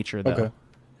nature though. Okay.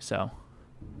 So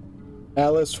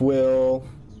Atlas will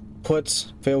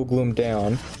put Fatal Gloom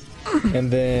down,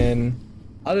 and then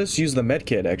I'll just use the med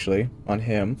kit actually on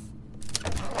him.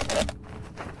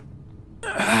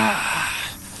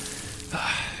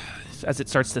 As it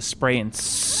starts to spray and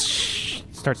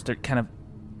starts to kind of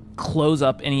close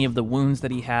up any of the wounds that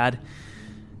he had,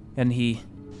 and he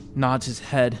nods his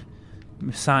head,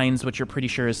 signs what you're pretty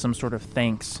sure is some sort of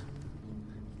thanks.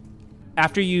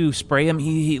 After you spray him,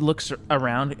 he looks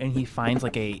around and he finds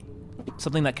like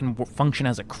something that can function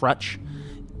as a crutch,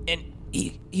 and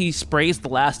he sprays the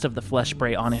last of the flesh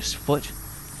spray on his foot,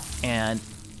 and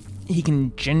he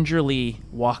can gingerly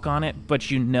walk on it,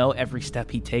 but you know every step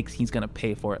he takes he's going to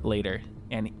pay for it later,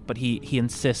 but he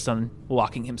insists on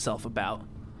walking himself about.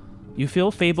 You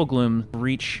feel Fable Gloom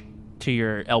reach to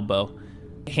your elbow.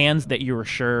 Hands that you were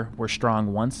sure were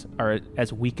strong once are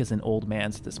as weak as an old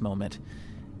man's at this moment,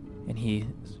 and he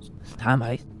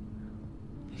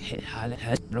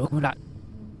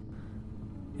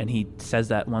says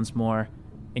that once more,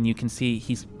 and you can see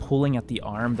he's pulling at the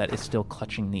arm that is still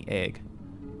clutching the egg.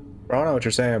 I don't know what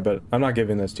you're saying, but I'm not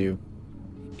giving this to you.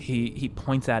 He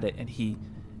points at it, and he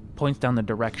points down the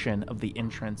direction of the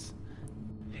entrance.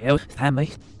 He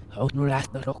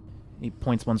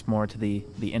points once more to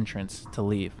the entrance to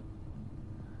leave.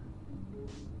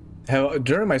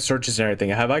 During my searches and everything,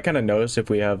 have I kind of noticed if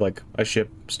we have like a ship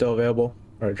still available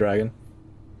or a dragon?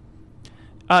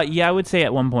 Yeah, I would say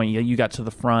at one point you got to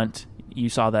the front, you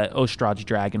saw that Ostrad's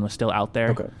dragon was still out there.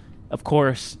 Okay. Of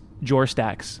course,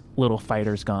 Jorstak's little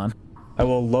fighter's gone. I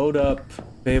will load up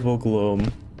Fable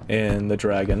Gloom in the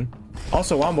dragon.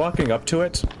 Also, while I'm walking up to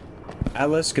it,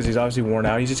 Atlas, because he's obviously worn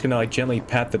out, he's just gonna like gently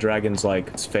pat the dragon's like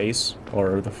its face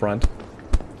or the front,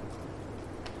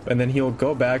 and then he'll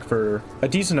go back for a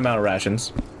decent amount of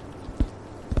rations.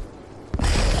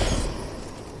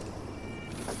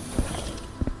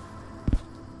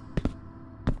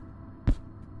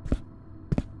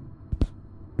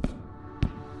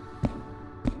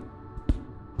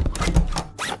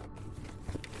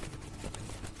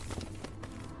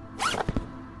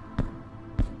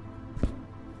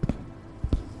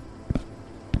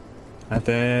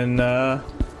 And then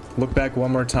look back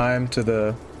one more time to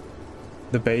the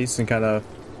base and kind of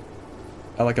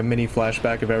like a mini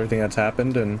flashback of everything that's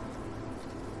happened, and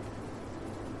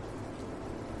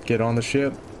get on the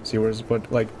ship. See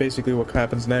basically what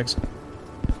happens next.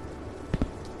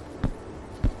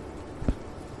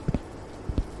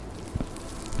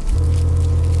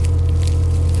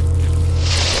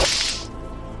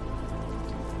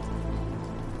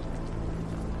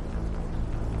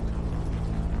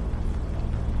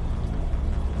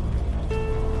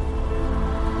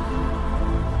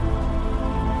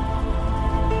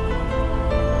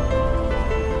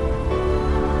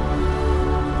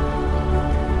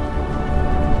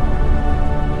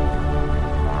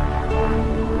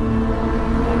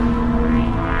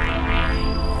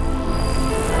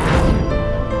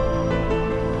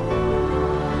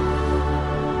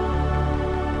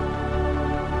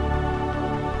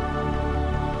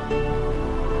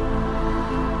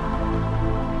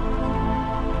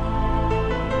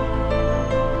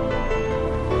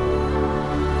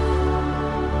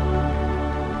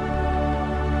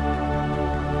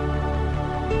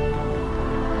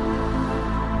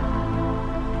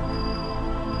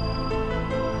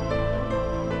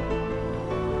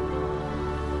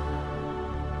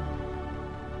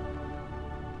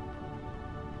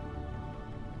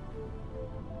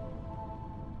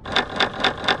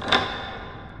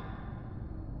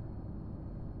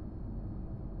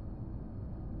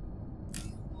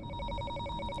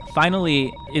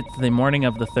 Finally, it's the morning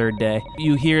of the third day.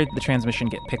 You hear the transmission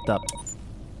get picked up.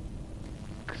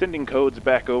 Sending codes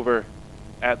back over,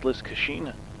 Atlas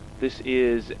Kashin. This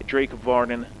is Drake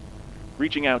Varden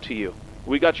reaching out to you.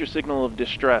 We got your signal of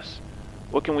distress.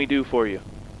 What can we do for you?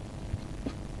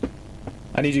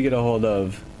 I need you to get a hold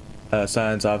of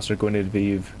Science Officer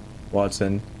Guinevere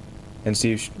Watson and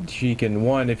see if she can,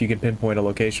 if you can pinpoint a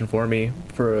location for me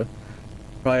for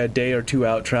probably a day or two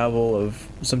out travel of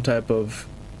some type of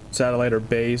satellite or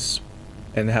base,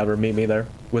 and have her meet me there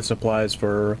with supplies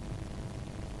for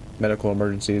medical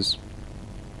emergencies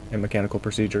and mechanical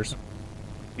procedures.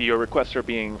 Your requests are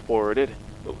being forwarded.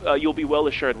 You'll be well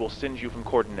assured we'll send you from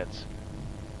coordinates.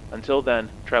 Until then,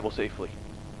 travel safely.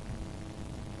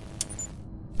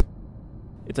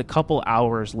 It's a couple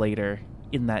hours later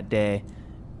in that day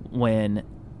when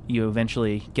you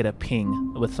eventually get a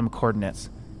ping with some coordinates.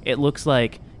 It looks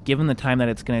like, given the time that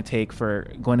it's going to take for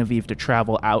Guinevere to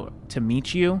travel out to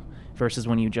meet you versus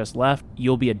when you just left,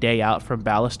 you'll be a day out from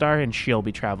Ballastar and she'll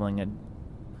be traveling.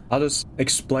 I'll just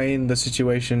explain the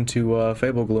situation to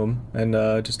Fable Gloom and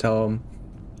just tell him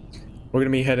we're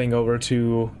going to be heading over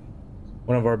to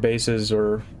one of our bases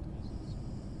or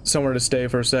somewhere to stay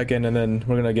for a second, and then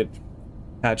we're going to get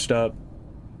patched up.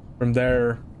 From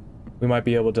there, we might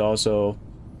be able to also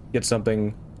get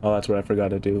something. Oh, that's what I forgot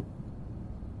to do.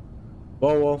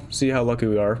 Well, we'll see how lucky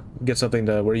we are. Get something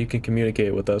to where you can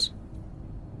communicate with us.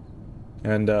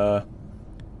 And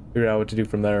figure out what to do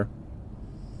from there.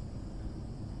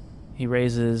 He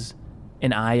raises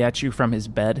an eye at you from his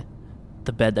bed,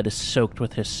 the bed that is soaked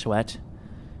with his sweat,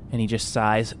 and he just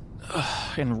sighs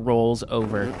and rolls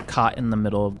over, caught in the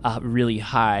middle of a really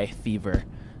high fever.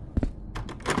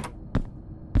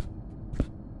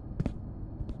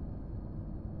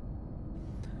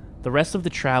 The rest of the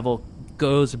travel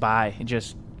goes by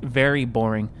just very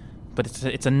boring, but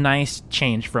it's a nice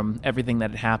change from everything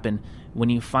that had happened when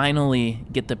you finally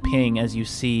get the ping as you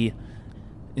see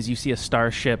a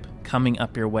starship coming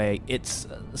up your way. It's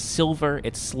silver,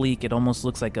 it's sleek, it almost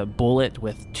looks like a bullet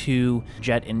with two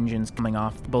jet engines coming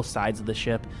off both sides of the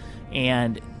ship,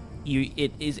 and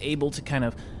it is able to kind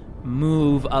of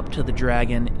move up to the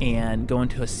Dragon and go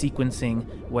into a sequencing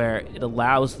where it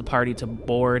allows the party to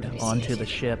board onto the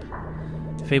ship.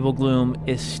 Fable Gloom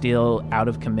is still out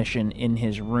of commission in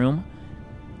his room.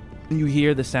 You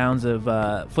hear the sounds of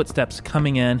footsteps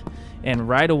coming in, and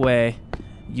right away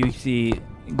you see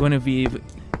Guinevere,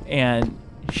 and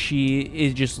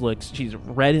she's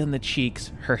red in the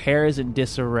cheeks, her hair is in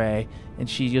disarray, and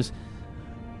she just,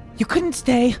 "You couldn't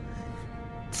stay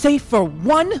safe for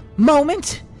one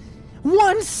moment?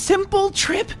 One simple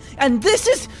trip? And this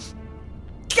is...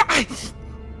 God.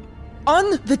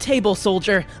 On the table,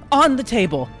 soldier, on the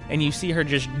table." And you see her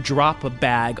just drop a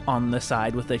bag on the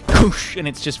side with a whoosh, and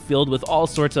it's just filled with all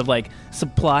sorts of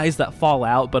supplies that fall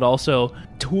out, but also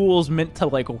tools meant to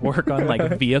work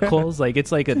on vehicles.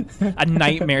 It's like a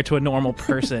nightmare to a normal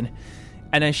person.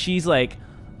 And as she's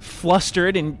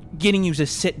flustered and getting you to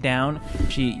sit down,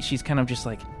 she's kind of just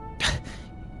like,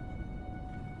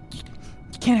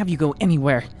 "Can't have you go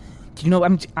anywhere. You know,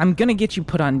 I'm gonna get you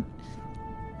put on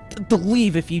the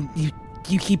leave if you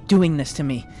keep doing this to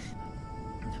me."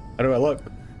 How do I look?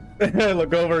 I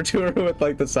look over to her with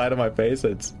like the side of my face.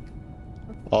 It's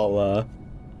all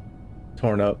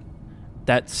torn up.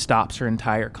 That stops her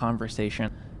entire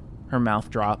conversation. Her mouth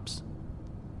drops.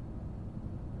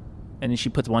 And then she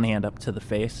puts one hand up to the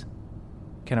face,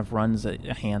 kind of runs a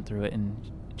hand through it, and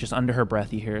just under her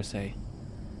breath you hear her say,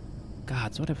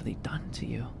 "Gods, what have they done to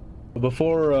you?"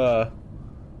 Before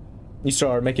you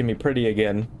start making me pretty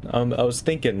again, I was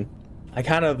thinking, I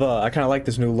kind of like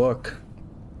this new look,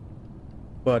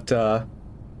 but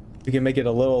we can make it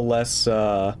a little less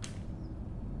eyeball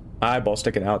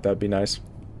sticking out. That'd be nice.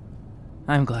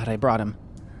 I'm glad I brought him.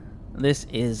 This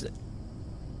is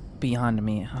beyond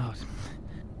me. Oh.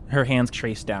 Her hands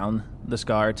trace down the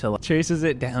scar till traces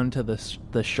it down to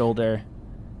the shoulder,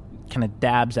 kind of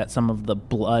dabs at some of the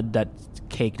blood that's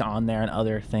caked on there and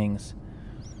other things.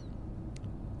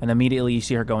 And immediately you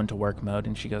see her go into work mode,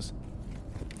 and she goes,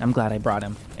 "I'm glad I brought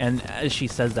him." And as she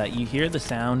says that, you hear the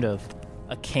sound of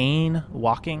a cane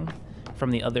walking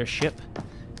from the other ship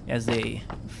as a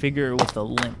figure with a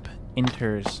limp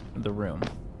enters the room.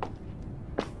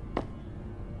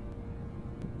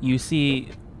 You see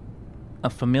a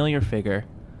familiar figure,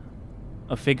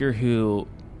 a figure who,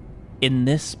 in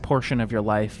this portion of your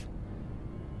life,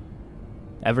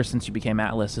 ever since you became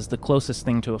Atlas, is the closest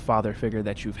thing to a father figure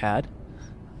that you've had.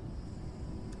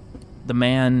 The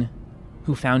man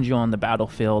who found you on the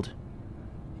battlefield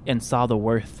and saw the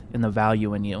worth and the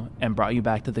value in you and brought you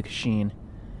back to the Kashin,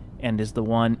 and is the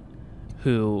one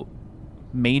who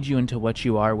made you into what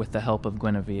you are with the help of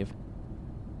Guinevere.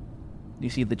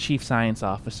 You see the chief science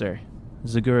officer,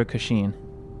 Zagura Kashin.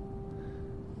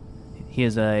 He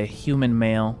is a human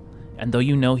male, and though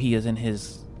you know he is in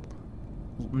his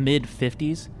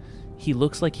mid-50s, he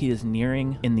looks like he is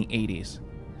nearing in the 80s.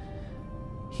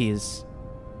 He is,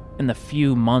 in the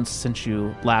few months since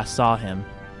you last saw him,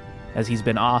 as he's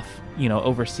been off,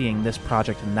 overseeing this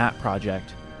project and that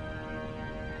project,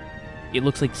 it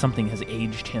looks like something has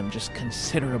aged him just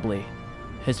considerably.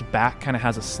 His back kind of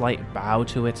has a slight bow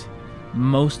to it.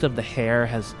 Most of the hair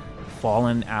has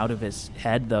fallen out of his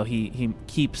head, though he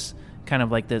keeps kind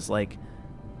of like this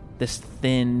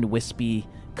thin, wispy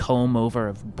comb over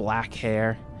of black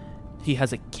hair. He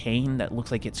has a cane that looks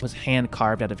like it was hand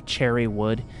carved out of cherry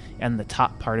wood, and the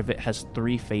top part of it has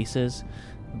 3 faces,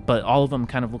 but all of them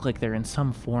kind of look like they're in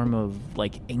some form of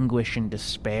like anguish and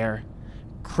despair.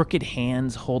 Crooked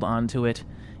hands hold on to it.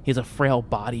 He has a frail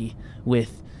body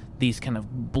with these kind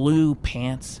of blue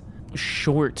pants,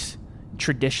 short,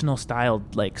 traditional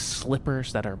styled like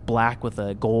slippers that are black with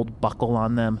a gold buckle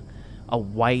on them, a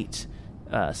white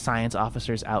science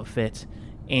officer's outfit,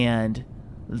 and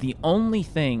the only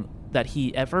thing that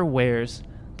he ever wears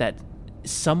that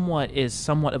somewhat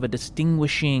of a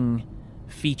distinguishing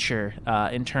feature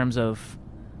in terms of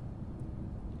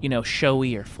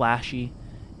showy or flashy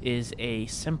is a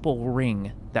simple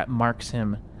ring that marks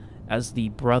him as the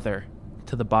brother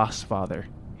to the boss father,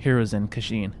 Hiruzen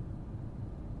Kashin.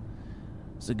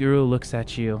 Zaguru looks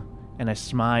at you, and a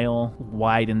smile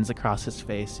widens across his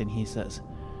face, and he says,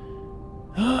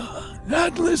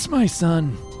 Atlas, my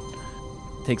son.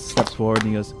 Takes steps forward, and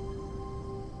he goes,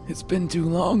 It's been too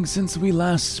long since we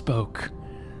last spoke.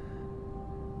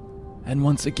 And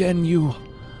once again you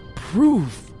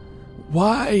prove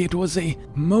why it was a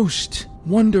most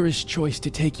wondrous choice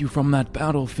to take you from that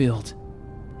battlefield.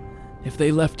 If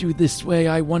they left you this way,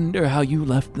 I wonder how you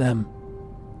left them.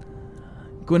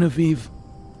 Guinevere,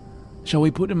 shall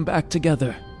we put him back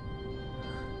together?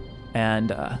 and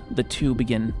the two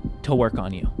begin to work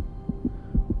on you.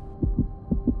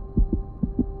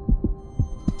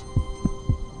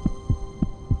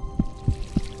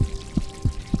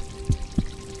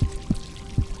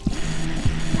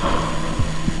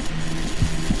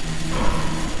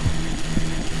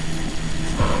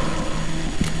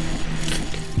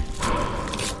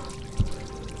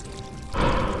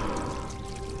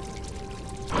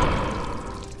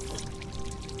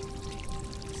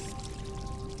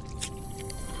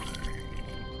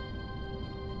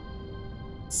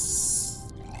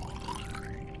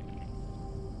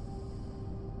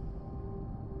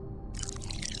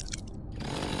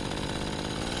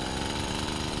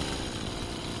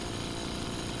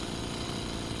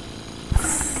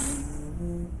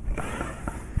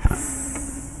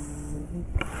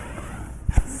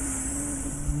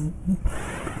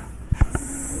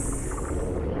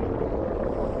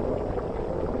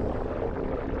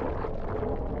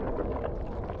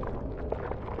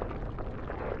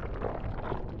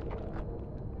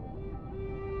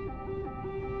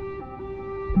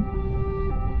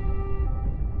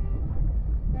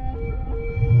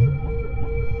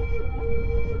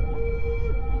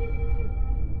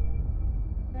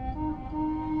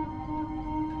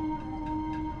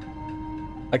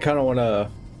 I kind of want to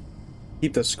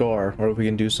keep the scar, or if we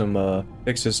can do some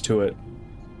fixes to it.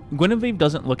 Guinevere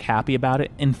doesn't look happy about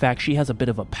it. In fact, she has a bit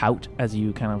of a pout as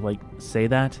you kind of like say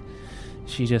that.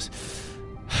 She just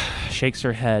shakes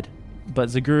her head. But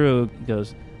Zaguru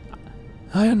goes,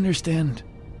 I understand.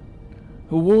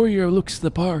 A warrior looks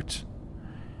the part.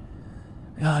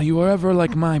 You are ever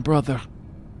like my brother.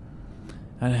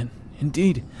 And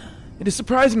indeed, it is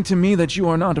surprising to me that you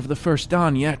are not of the First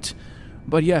Dawn yet.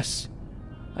 But yes,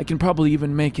 I can probably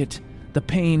even make the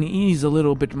pain ease a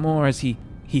little bit more as he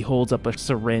holds up a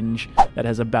syringe that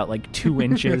has about like 2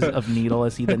 inches of needle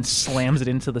as he then slams it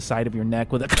into the side of your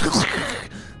neck with a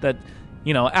that,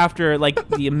 you know, after like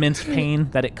the immense pain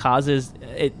that it causes,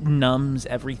 it numbs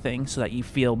everything so that you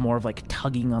feel more of like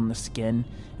tugging on the skin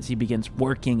as he begins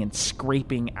working and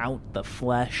scraping out the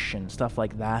flesh and stuff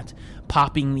like that,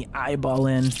 popping the eyeball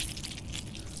in.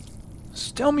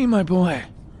 Tell me, my boy.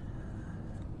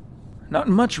 Not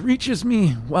much reaches me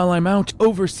while I'm out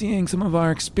overseeing some of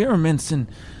our experiments and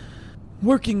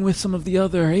working with some of the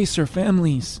other Acer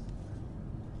families.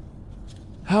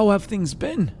 How have things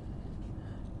been?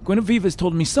 Guinevere has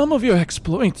told me some of your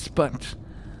exploits, but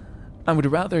I would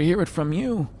rather hear it from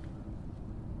you.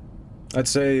 I'd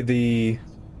say the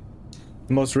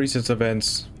most recent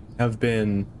events have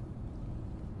been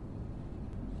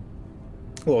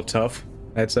a little tough,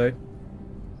 I'd say.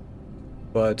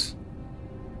 But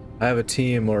I have a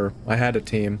team, or I had a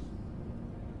team,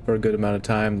 for a good amount of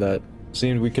time that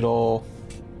seemed we could all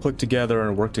click together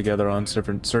and work together on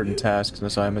certain tasks and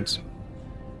assignments.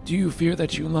 Do you fear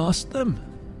that you lost them?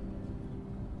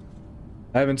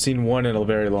 I haven't seen one in a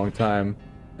very long time,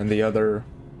 and the other...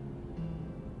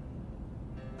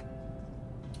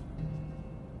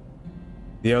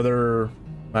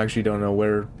 I actually don't know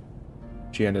where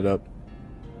she ended up.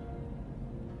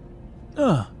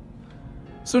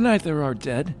 So neither are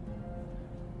dead.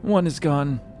 One is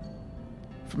gone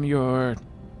from your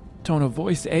tone of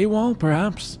voice AWOL,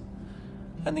 perhaps,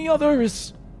 and the other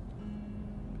is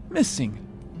missing,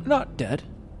 not dead.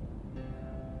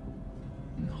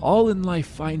 All in life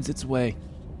finds its way.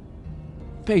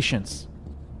 Patience.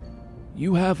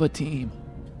 You have a team.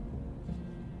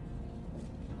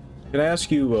 Can I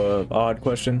ask you an odd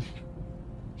question?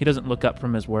 he doesn't look up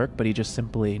from his work, but he just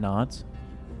simply nods.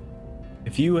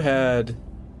 If you had,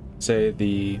 say,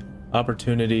 the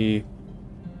opportunity,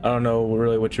 I don't know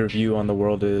really what your view on the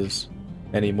world is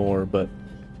anymore, but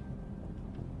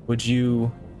would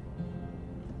you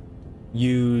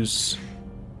use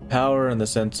power in the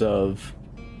sense of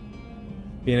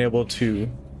being able to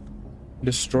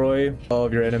destroy all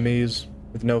of your enemies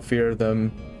with no fear of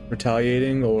them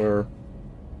retaliating, or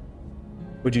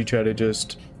would you try to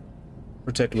just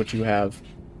protect what you have?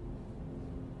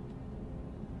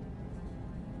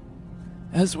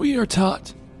 As we are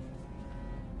taught,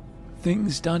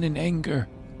 things done in anger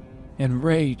and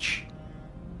rage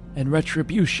and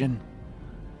retribution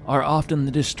are often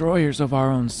the destroyers of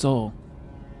our own soul.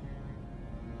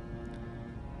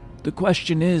 The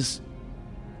question is,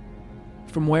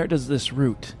 from where does this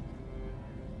root?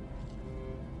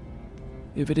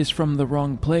 If it is from the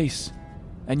wrong place,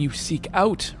 and you seek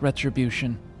out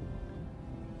retribution,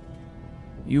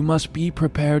 you must be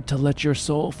prepared to let your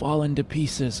soul fall into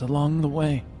pieces along the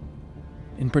way.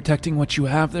 In protecting what you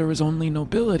have, there is only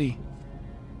nobility.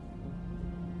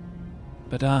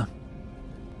 But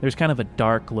there's kind of a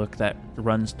dark look that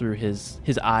runs through his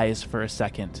eyes for a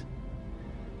second.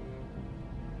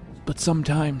 But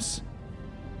sometimes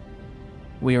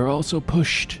we are also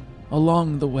pushed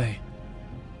along the way.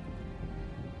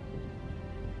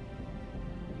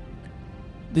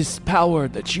 This power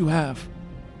that you have,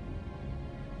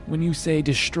 when you say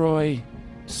destroy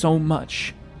so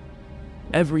much,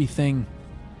 everything,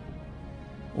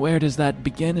 where does that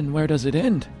begin and where does it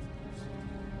end?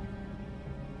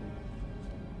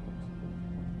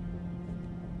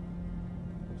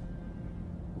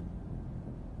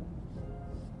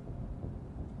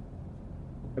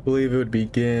 I believe it would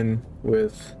begin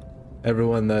with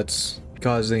everyone that's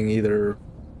causing either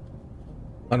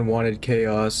unwanted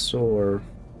chaos or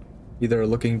either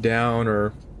looking down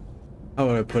or, how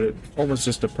would I put it, almost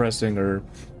just oppressing or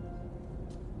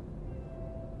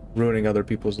ruining other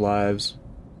people's lives,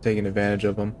 taking advantage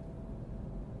of them.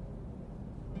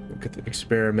 Look at the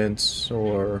experiments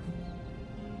or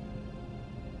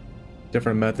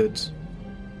different methods.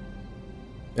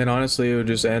 And honestly, it would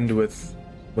just end with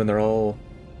when they're all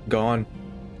gone.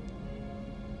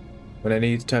 When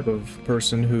any type of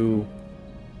person who,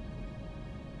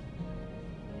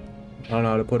 I don't know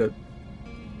how to put it,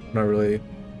 I'm not really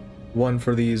one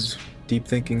for these deep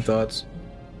thinking thoughts.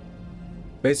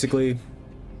 Basically,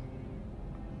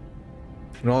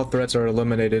 When all threats are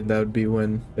eliminated, that would be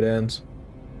when it ends.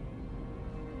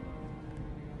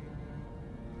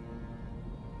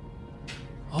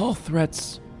 All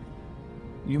threats,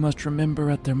 you must remember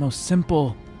at their most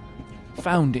simple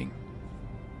founding,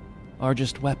 are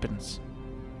just weapons.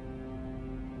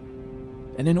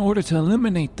 And in order to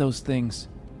eliminate those things,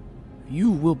 you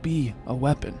will be a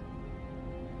weapon.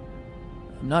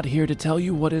 I'm not here to tell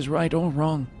you what is right or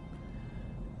wrong,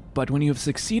 but when you have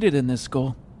succeeded in this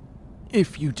goal,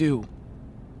 if you do,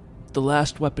 the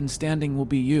last weapon standing will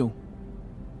be you.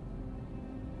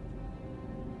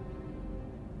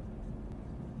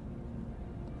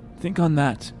 Think on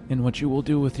that and what you will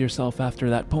do with yourself after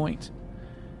that point.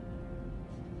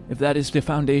 If that is the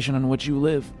foundation on which you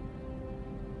live,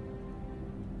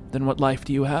 then what life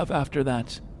do you have after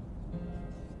that?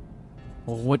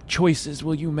 Or what choices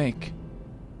will you make?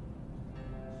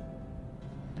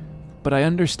 But I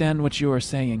understand what you are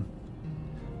saying.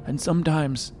 And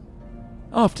sometimes,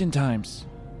 oftentimes,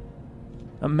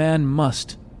 a man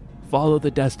must follow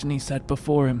the destiny set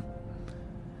before him.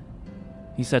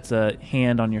 He sets a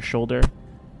hand on your shoulder,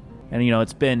 and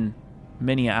it's been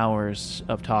many hours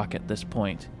of talk at this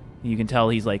point. You can tell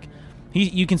he's like,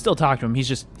 you can still talk to him.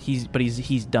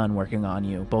 He's done working on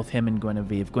you. Both him and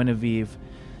Guinevere. Guinevere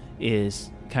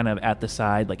is kind of at the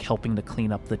side, like helping to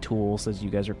clean up the tools as you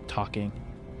guys are talking.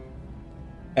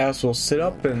 Ass will sit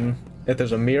up, and if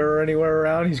there's a mirror anywhere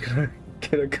around, he's gonna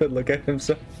get a good look at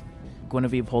himself.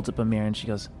 Guinevere holds up a mirror and she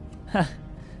goes, "Ha,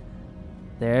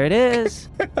 there it is.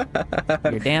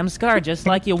 Your damn scar, just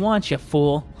like you want, you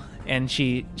fool." And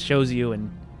she shows you,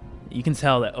 and you can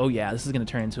tell that, oh yeah, this is going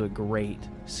to turn into a great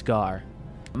scar.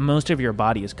 Most of your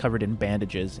body is covered in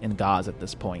bandages and gauze at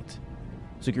this point.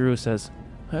 Zaguru says,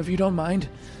 If you don't mind,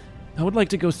 I would like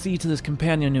to go see to this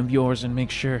companion of yours and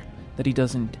make sure that he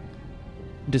doesn't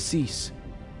decease.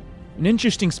 An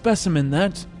interesting specimen,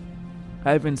 that.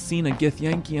 I haven't seen a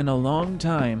Githyanki in a long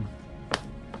time.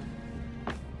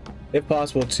 If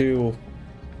possible, too,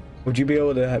 would you be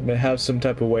able to have some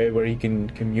type of way where he can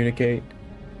communicate?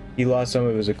 He lost some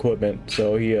of his equipment,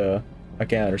 so I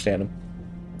can't understand him.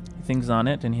 He thinks on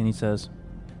it, and he says,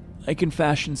 I can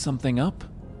fashion something up.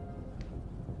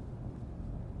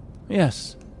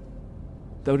 Yes,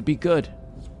 that would be good.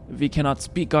 If he cannot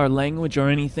speak our language or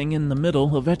anything in the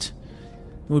middle of it,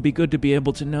 it would be good to be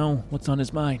able to know what's on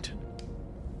his mind.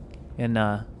 And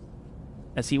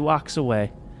as he walks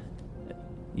away,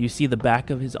 you see the back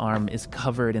of his arm is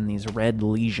covered in these red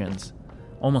lesions,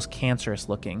 almost cancerous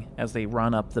looking, as they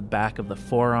run up the back of the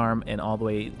forearm and all the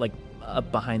way like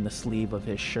up behind the sleeve of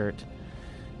his shirt.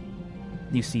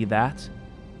 You see that,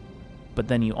 but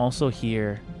then you also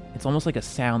hear, it's almost like a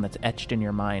sound that's etched in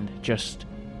your mind, just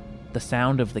the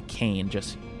sound of the cane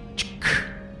just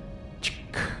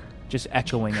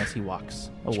echoing as he walks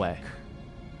away.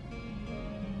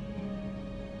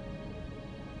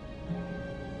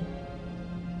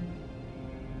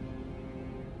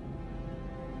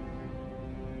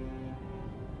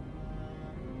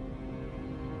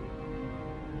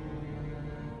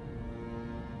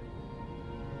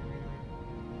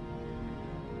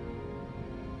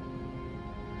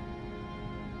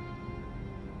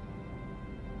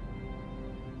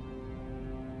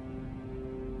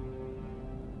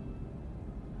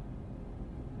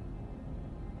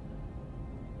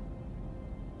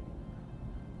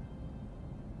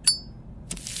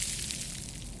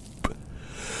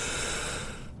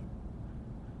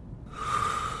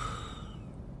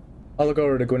 I'll look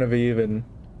over to Guinevere and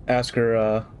ask her,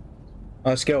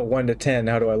 on a scale of 1 to 10,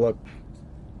 how do I look?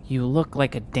 You look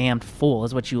like a damned fool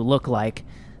is what you look like.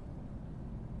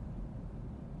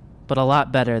 But a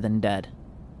lot better than dead.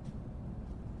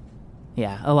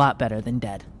 Yeah, a lot better than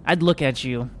dead. I'd look at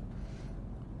you.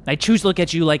 I choose to look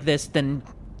at you like this than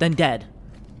dead.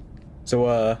 So,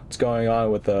 what's going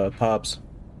on with, Pops?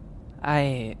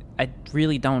 I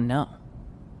really don't know.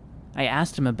 I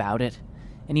asked him about it,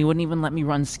 and he wouldn't even let me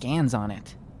run scans on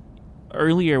it.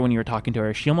 Earlier when you were talking to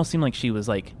her, she almost seemed like she was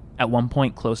like at one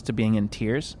point close to being in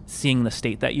tears, seeing the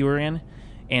state that you were in,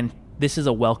 and this is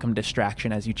a welcome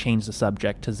distraction as you change the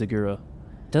subject to Zaguru.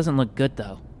 Doesn't look good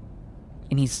though.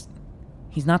 And he's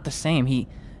not the same. He,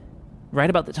 right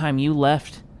about the time you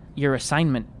left your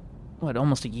assignment,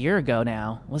 almost a year ago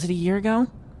now? Was it a year ago?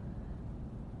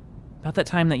 About that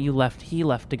time that you left, he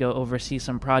left to go oversee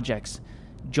some projects,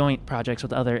 joint projects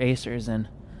with other Acers and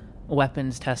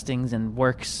weapons testings and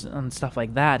works and stuff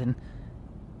like that. And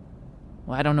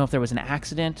I don't know if there was an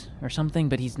accident or something,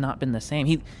 but he's not been the same.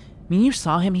 You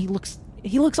saw him. He looks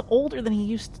older than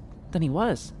he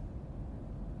was.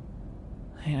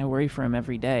 And I worry for him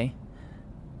every day.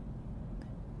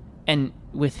 And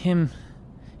with him,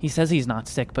 He says he's not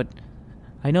sick, but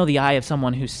I know the eye of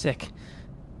someone who's sick.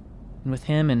 And with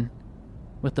him and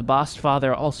with the Bast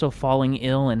father also falling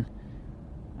ill, and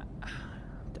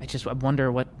I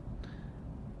wonder what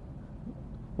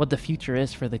the future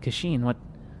is for the Kashin.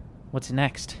 What's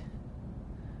next?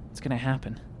 What's gonna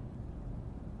happen?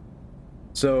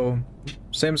 So,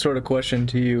 same sort of question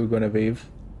to you, Guinevere.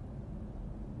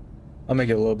 I'll make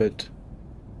it a little bit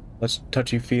less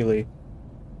touchy-feely.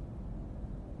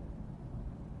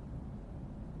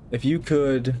 If you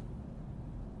could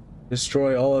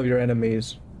destroy all of your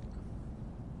enemies,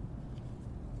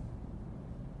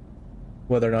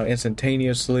 whether or not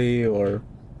instantaneously or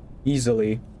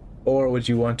easily, or would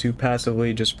you want to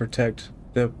passively just protect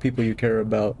the people you care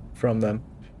about from them?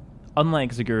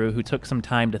 Unlike Zaguru, who took some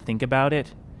time to think about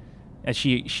it, as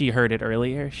she heard it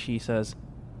earlier, she says,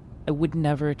 I would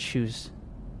never choose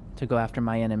to go after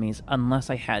my enemies unless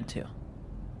I had to.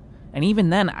 And even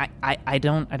then, I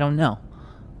don't know.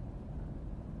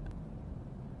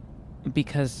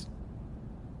 Because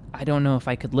I don't know if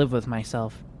I could live with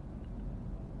myself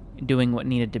doing what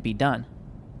needed to be done.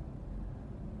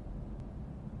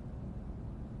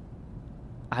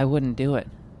 I wouldn't do it.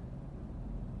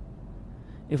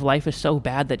 If life is so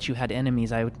bad that you had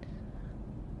enemies, I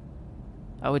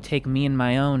would take me and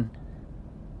my own,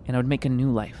 and I would make a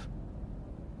new life.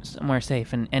 Somewhere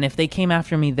safe. And if they came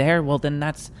after me there, well then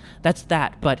that's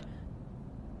that. But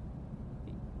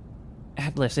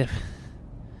Atlas, if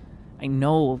I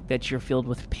know that you're filled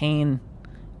with pain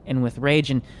and with rage,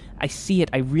 and I see it,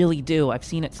 I really do. I've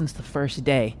seen it since the first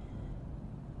day.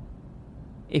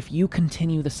 If you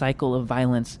continue the cycle of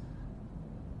violence,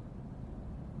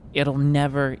 it'll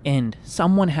never end.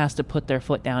 Someone has to put their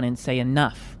foot down and say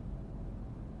enough.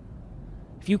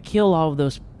 If you kill all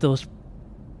of those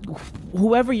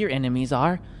whoever your enemies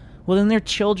are, well then their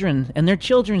children and their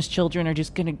children's children are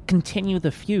just going to continue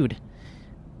the feud.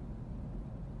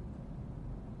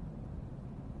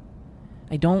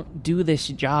 I don't do this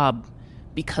job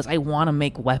because I want to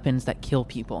make weapons that kill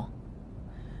people.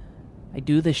 I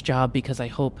do this job because I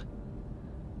hope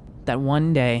that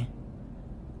one day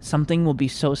something will be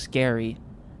so scary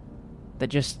that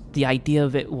just the idea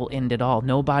of it will end it all.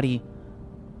 Nobody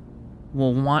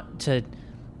will want to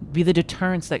be the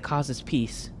deterrence that causes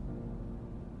peace.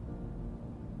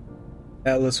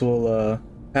 Atlas will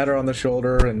pat her on the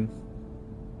shoulder and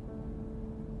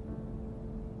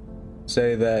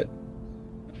say that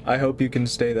I hope you can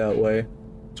stay that way.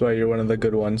 That's why you're one of the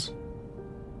good ones.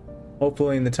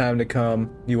 Hopefully in the time to come,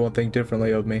 you won't think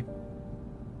differently of me.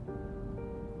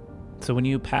 So when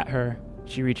you pat her,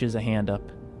 she reaches a hand up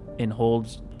and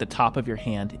holds the top of your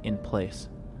hand in place.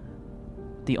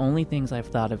 The only things I've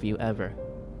thought of you ever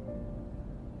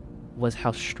was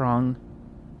how strong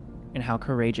and how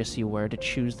courageous you were to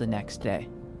choose the next day.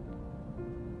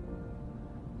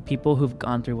 People who've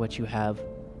gone through what you have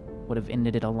would have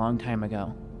ended it a long time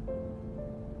ago.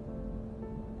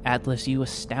 Atlas, you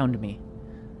astound me.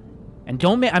 And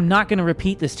I'm not going to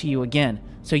repeat this to you again.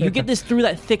 So you get this through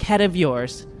that thick head of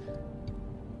yours.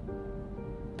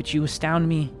 But you astound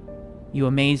me, you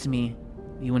amaze me,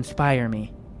 you inspire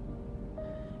me.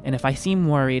 And if I seem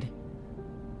worried,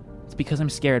 it's because I'm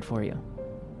scared for you.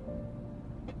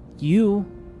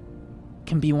 You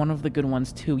can be one of the good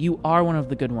ones too. You are one of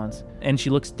the good ones. And she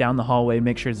looks down the hallway,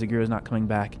 makes sure Zaguru is not coming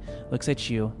back, looks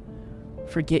at you.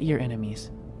 Forget your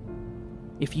enemies.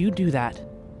 If you do that,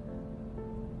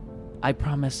 I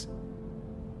promise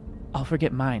I'll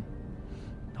forget mine.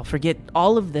 I'll forget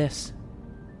all of this.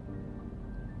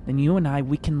 Then you and I,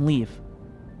 we can leave.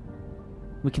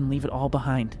 We can leave it all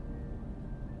behind.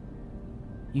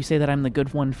 You say that I'm the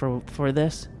good one for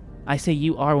this. I say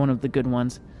you are one of the good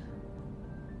ones.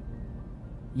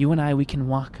 You and I, we can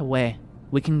walk away.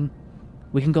 We can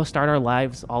go start our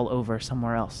lives all over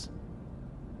somewhere else.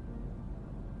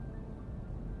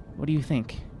 What do you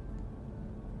think?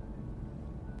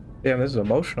 Damn, this is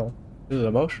emotional.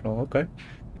 Okay.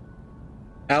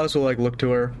 Alice will look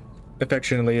to her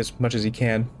affectionately as much as he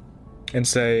can and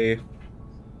say,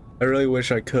 I really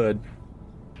wish I could.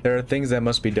 There are things that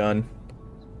must be done.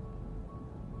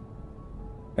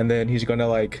 And then he's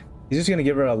just gonna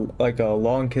give her a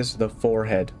long kiss to the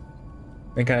forehead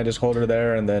and kind of just hold her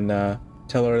there and then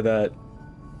tell her that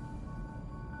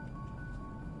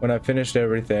when I've finished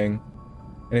everything,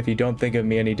 and if you don't think of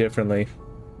me any differently,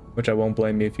 which I won't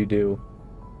blame you if you do,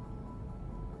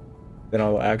 then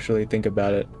I'll actually think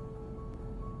about it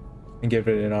and give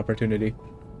it an opportunity.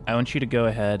 I want you to go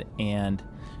ahead and,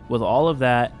 with all of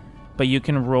that, but you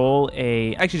can roll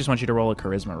I actually just want you to roll a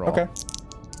charisma roll. Okay.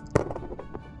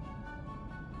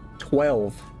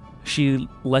 12. She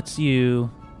lets you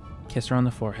kiss her on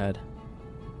the forehead,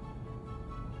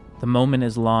 The moment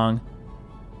is long.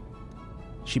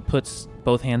 She puts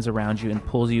both hands around you and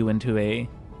pulls you into a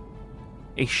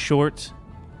short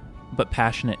but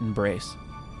passionate embrace.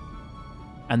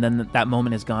 And then that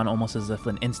moment is gone almost as if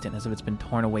an instant, as if it's been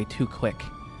torn away too quick.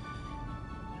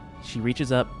 She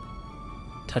reaches up,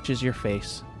 touches your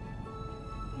face,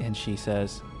 and she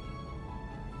says,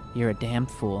 "You're a damn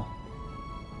fool."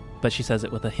 But she says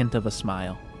it with a hint of a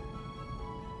smile.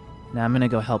 Now I'm gonna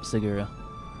go help Siguru.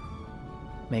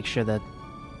 Make sure that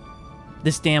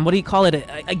this damn, what do you call it,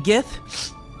 a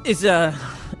gith? Is,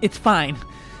 it's fine.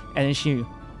 And then she...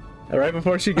 Right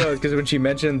before she goes, because when she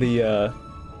mentioned the,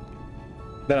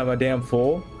 that I'm a damn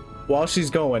fool, while she's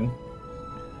going,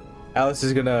 Alice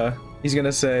is he's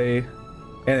gonna say,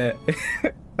 and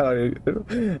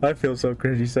I feel so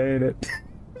cringy saying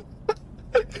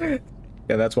it.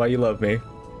 Yeah, that's why you love me.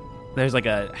 There's like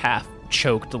a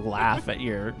half-choked laugh at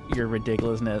your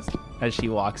ridiculousness as she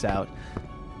walks out.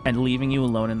 And leaving you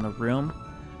alone in the room,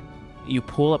 you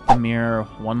pull up the mirror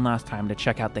one last time to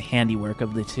check out the handiwork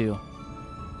of the two.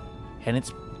 And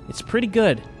it's pretty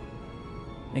good.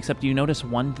 Except you notice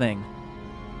one thing.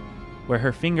 Where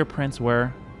her fingerprints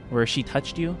were, where she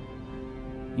touched you,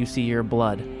 you see your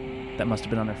blood that must have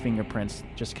been on her fingerprints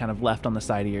just kind of left on the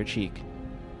side of your cheek.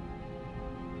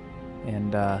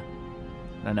 And, I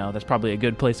don't know, that's probably a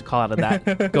good place to call out of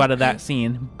that, go out of that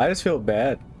scene. I just feel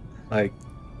bad. Like,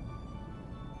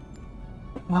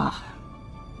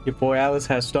 your boy Alice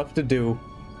has stuff to do.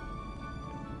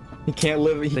 He can't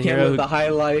live the high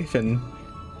life and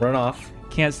run off.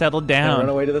 Can't settle And down. run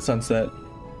away to the sunset.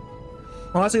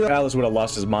 Honestly, Alice would have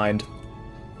lost his mind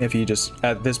if he just,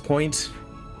 at this point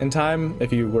in time,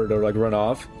 if he were to like run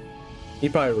off,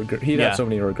 he'd have so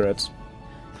many regrets.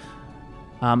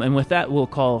 And with that, we'll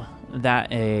call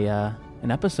that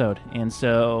an episode. And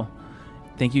so,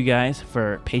 thank you guys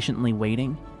for patiently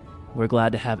waiting. We're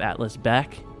glad to have Atlas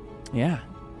back. Yeah.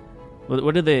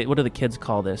 What do the kids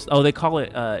call this? Oh, they call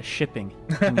it shipping.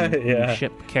 Yeah.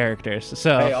 Ship characters.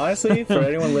 So Hey, honestly, for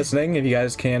anyone listening, if you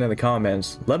guys can in the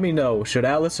comments, let me know. Should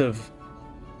Alice have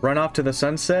run off to the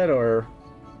sunset, or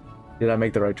did I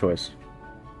make the right choice?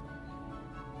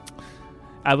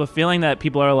 I have a feeling that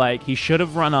people are like, he should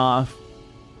have run off,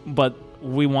 but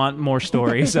we want more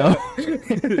story, so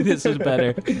this is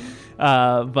better.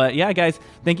 But yeah, guys,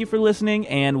 thank you for listening,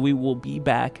 and we will be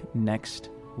back next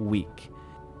week.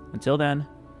 Until then,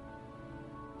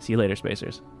 see you later,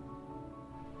 Spacers.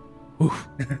 Oof.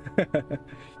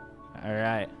 All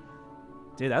right.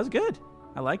 Dude, that was good.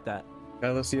 I like that.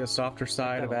 Gotta see a softer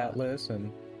side of Atlas,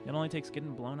 and It only takes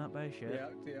getting blown up by a ship.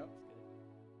 yeah.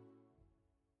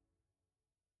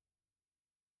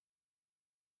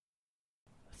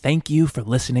 Thank you for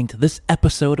listening to this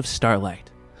episode of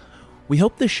Starlight. We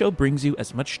hope this show brings you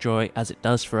as much joy as it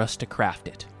does for us to craft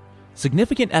it.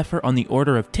 Significant effort on the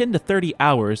order of 10 to 30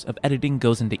 hours of editing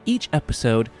goes into each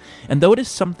episode, and though it is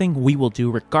something we will do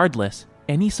regardless,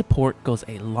 any support goes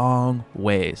a long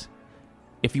ways.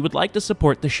 If you would like to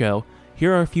support the show,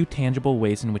 here are a few tangible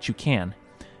ways in which you can.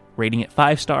 Rating it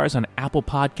 5 stars on Apple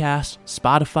Podcasts,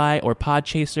 Spotify, or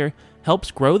Podchaser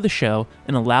helps grow the show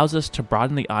and allows us to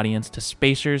broaden the audience to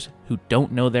spacers who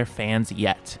don't know their fans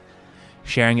yet.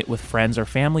 Sharing it with friends or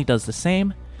family does the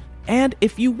same. And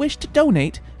if you wish to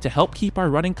donate to help keep our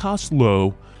running costs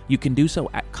low, you can do so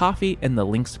at Ko-fi in the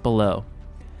links below.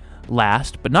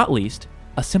 Last but not least,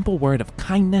 a simple word of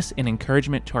kindness and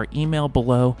encouragement to our email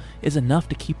below is enough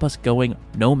to keep us going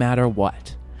no matter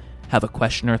what. Have a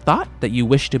question or thought that you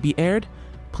wish to be aired?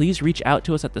 Please reach out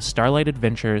to us at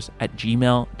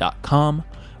thestarlightadventures@gmail.com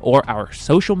or our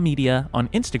social media on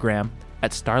Instagram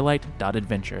at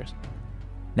starlight.adventures.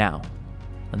 Now,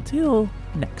 until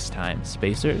next time,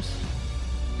 Spacers.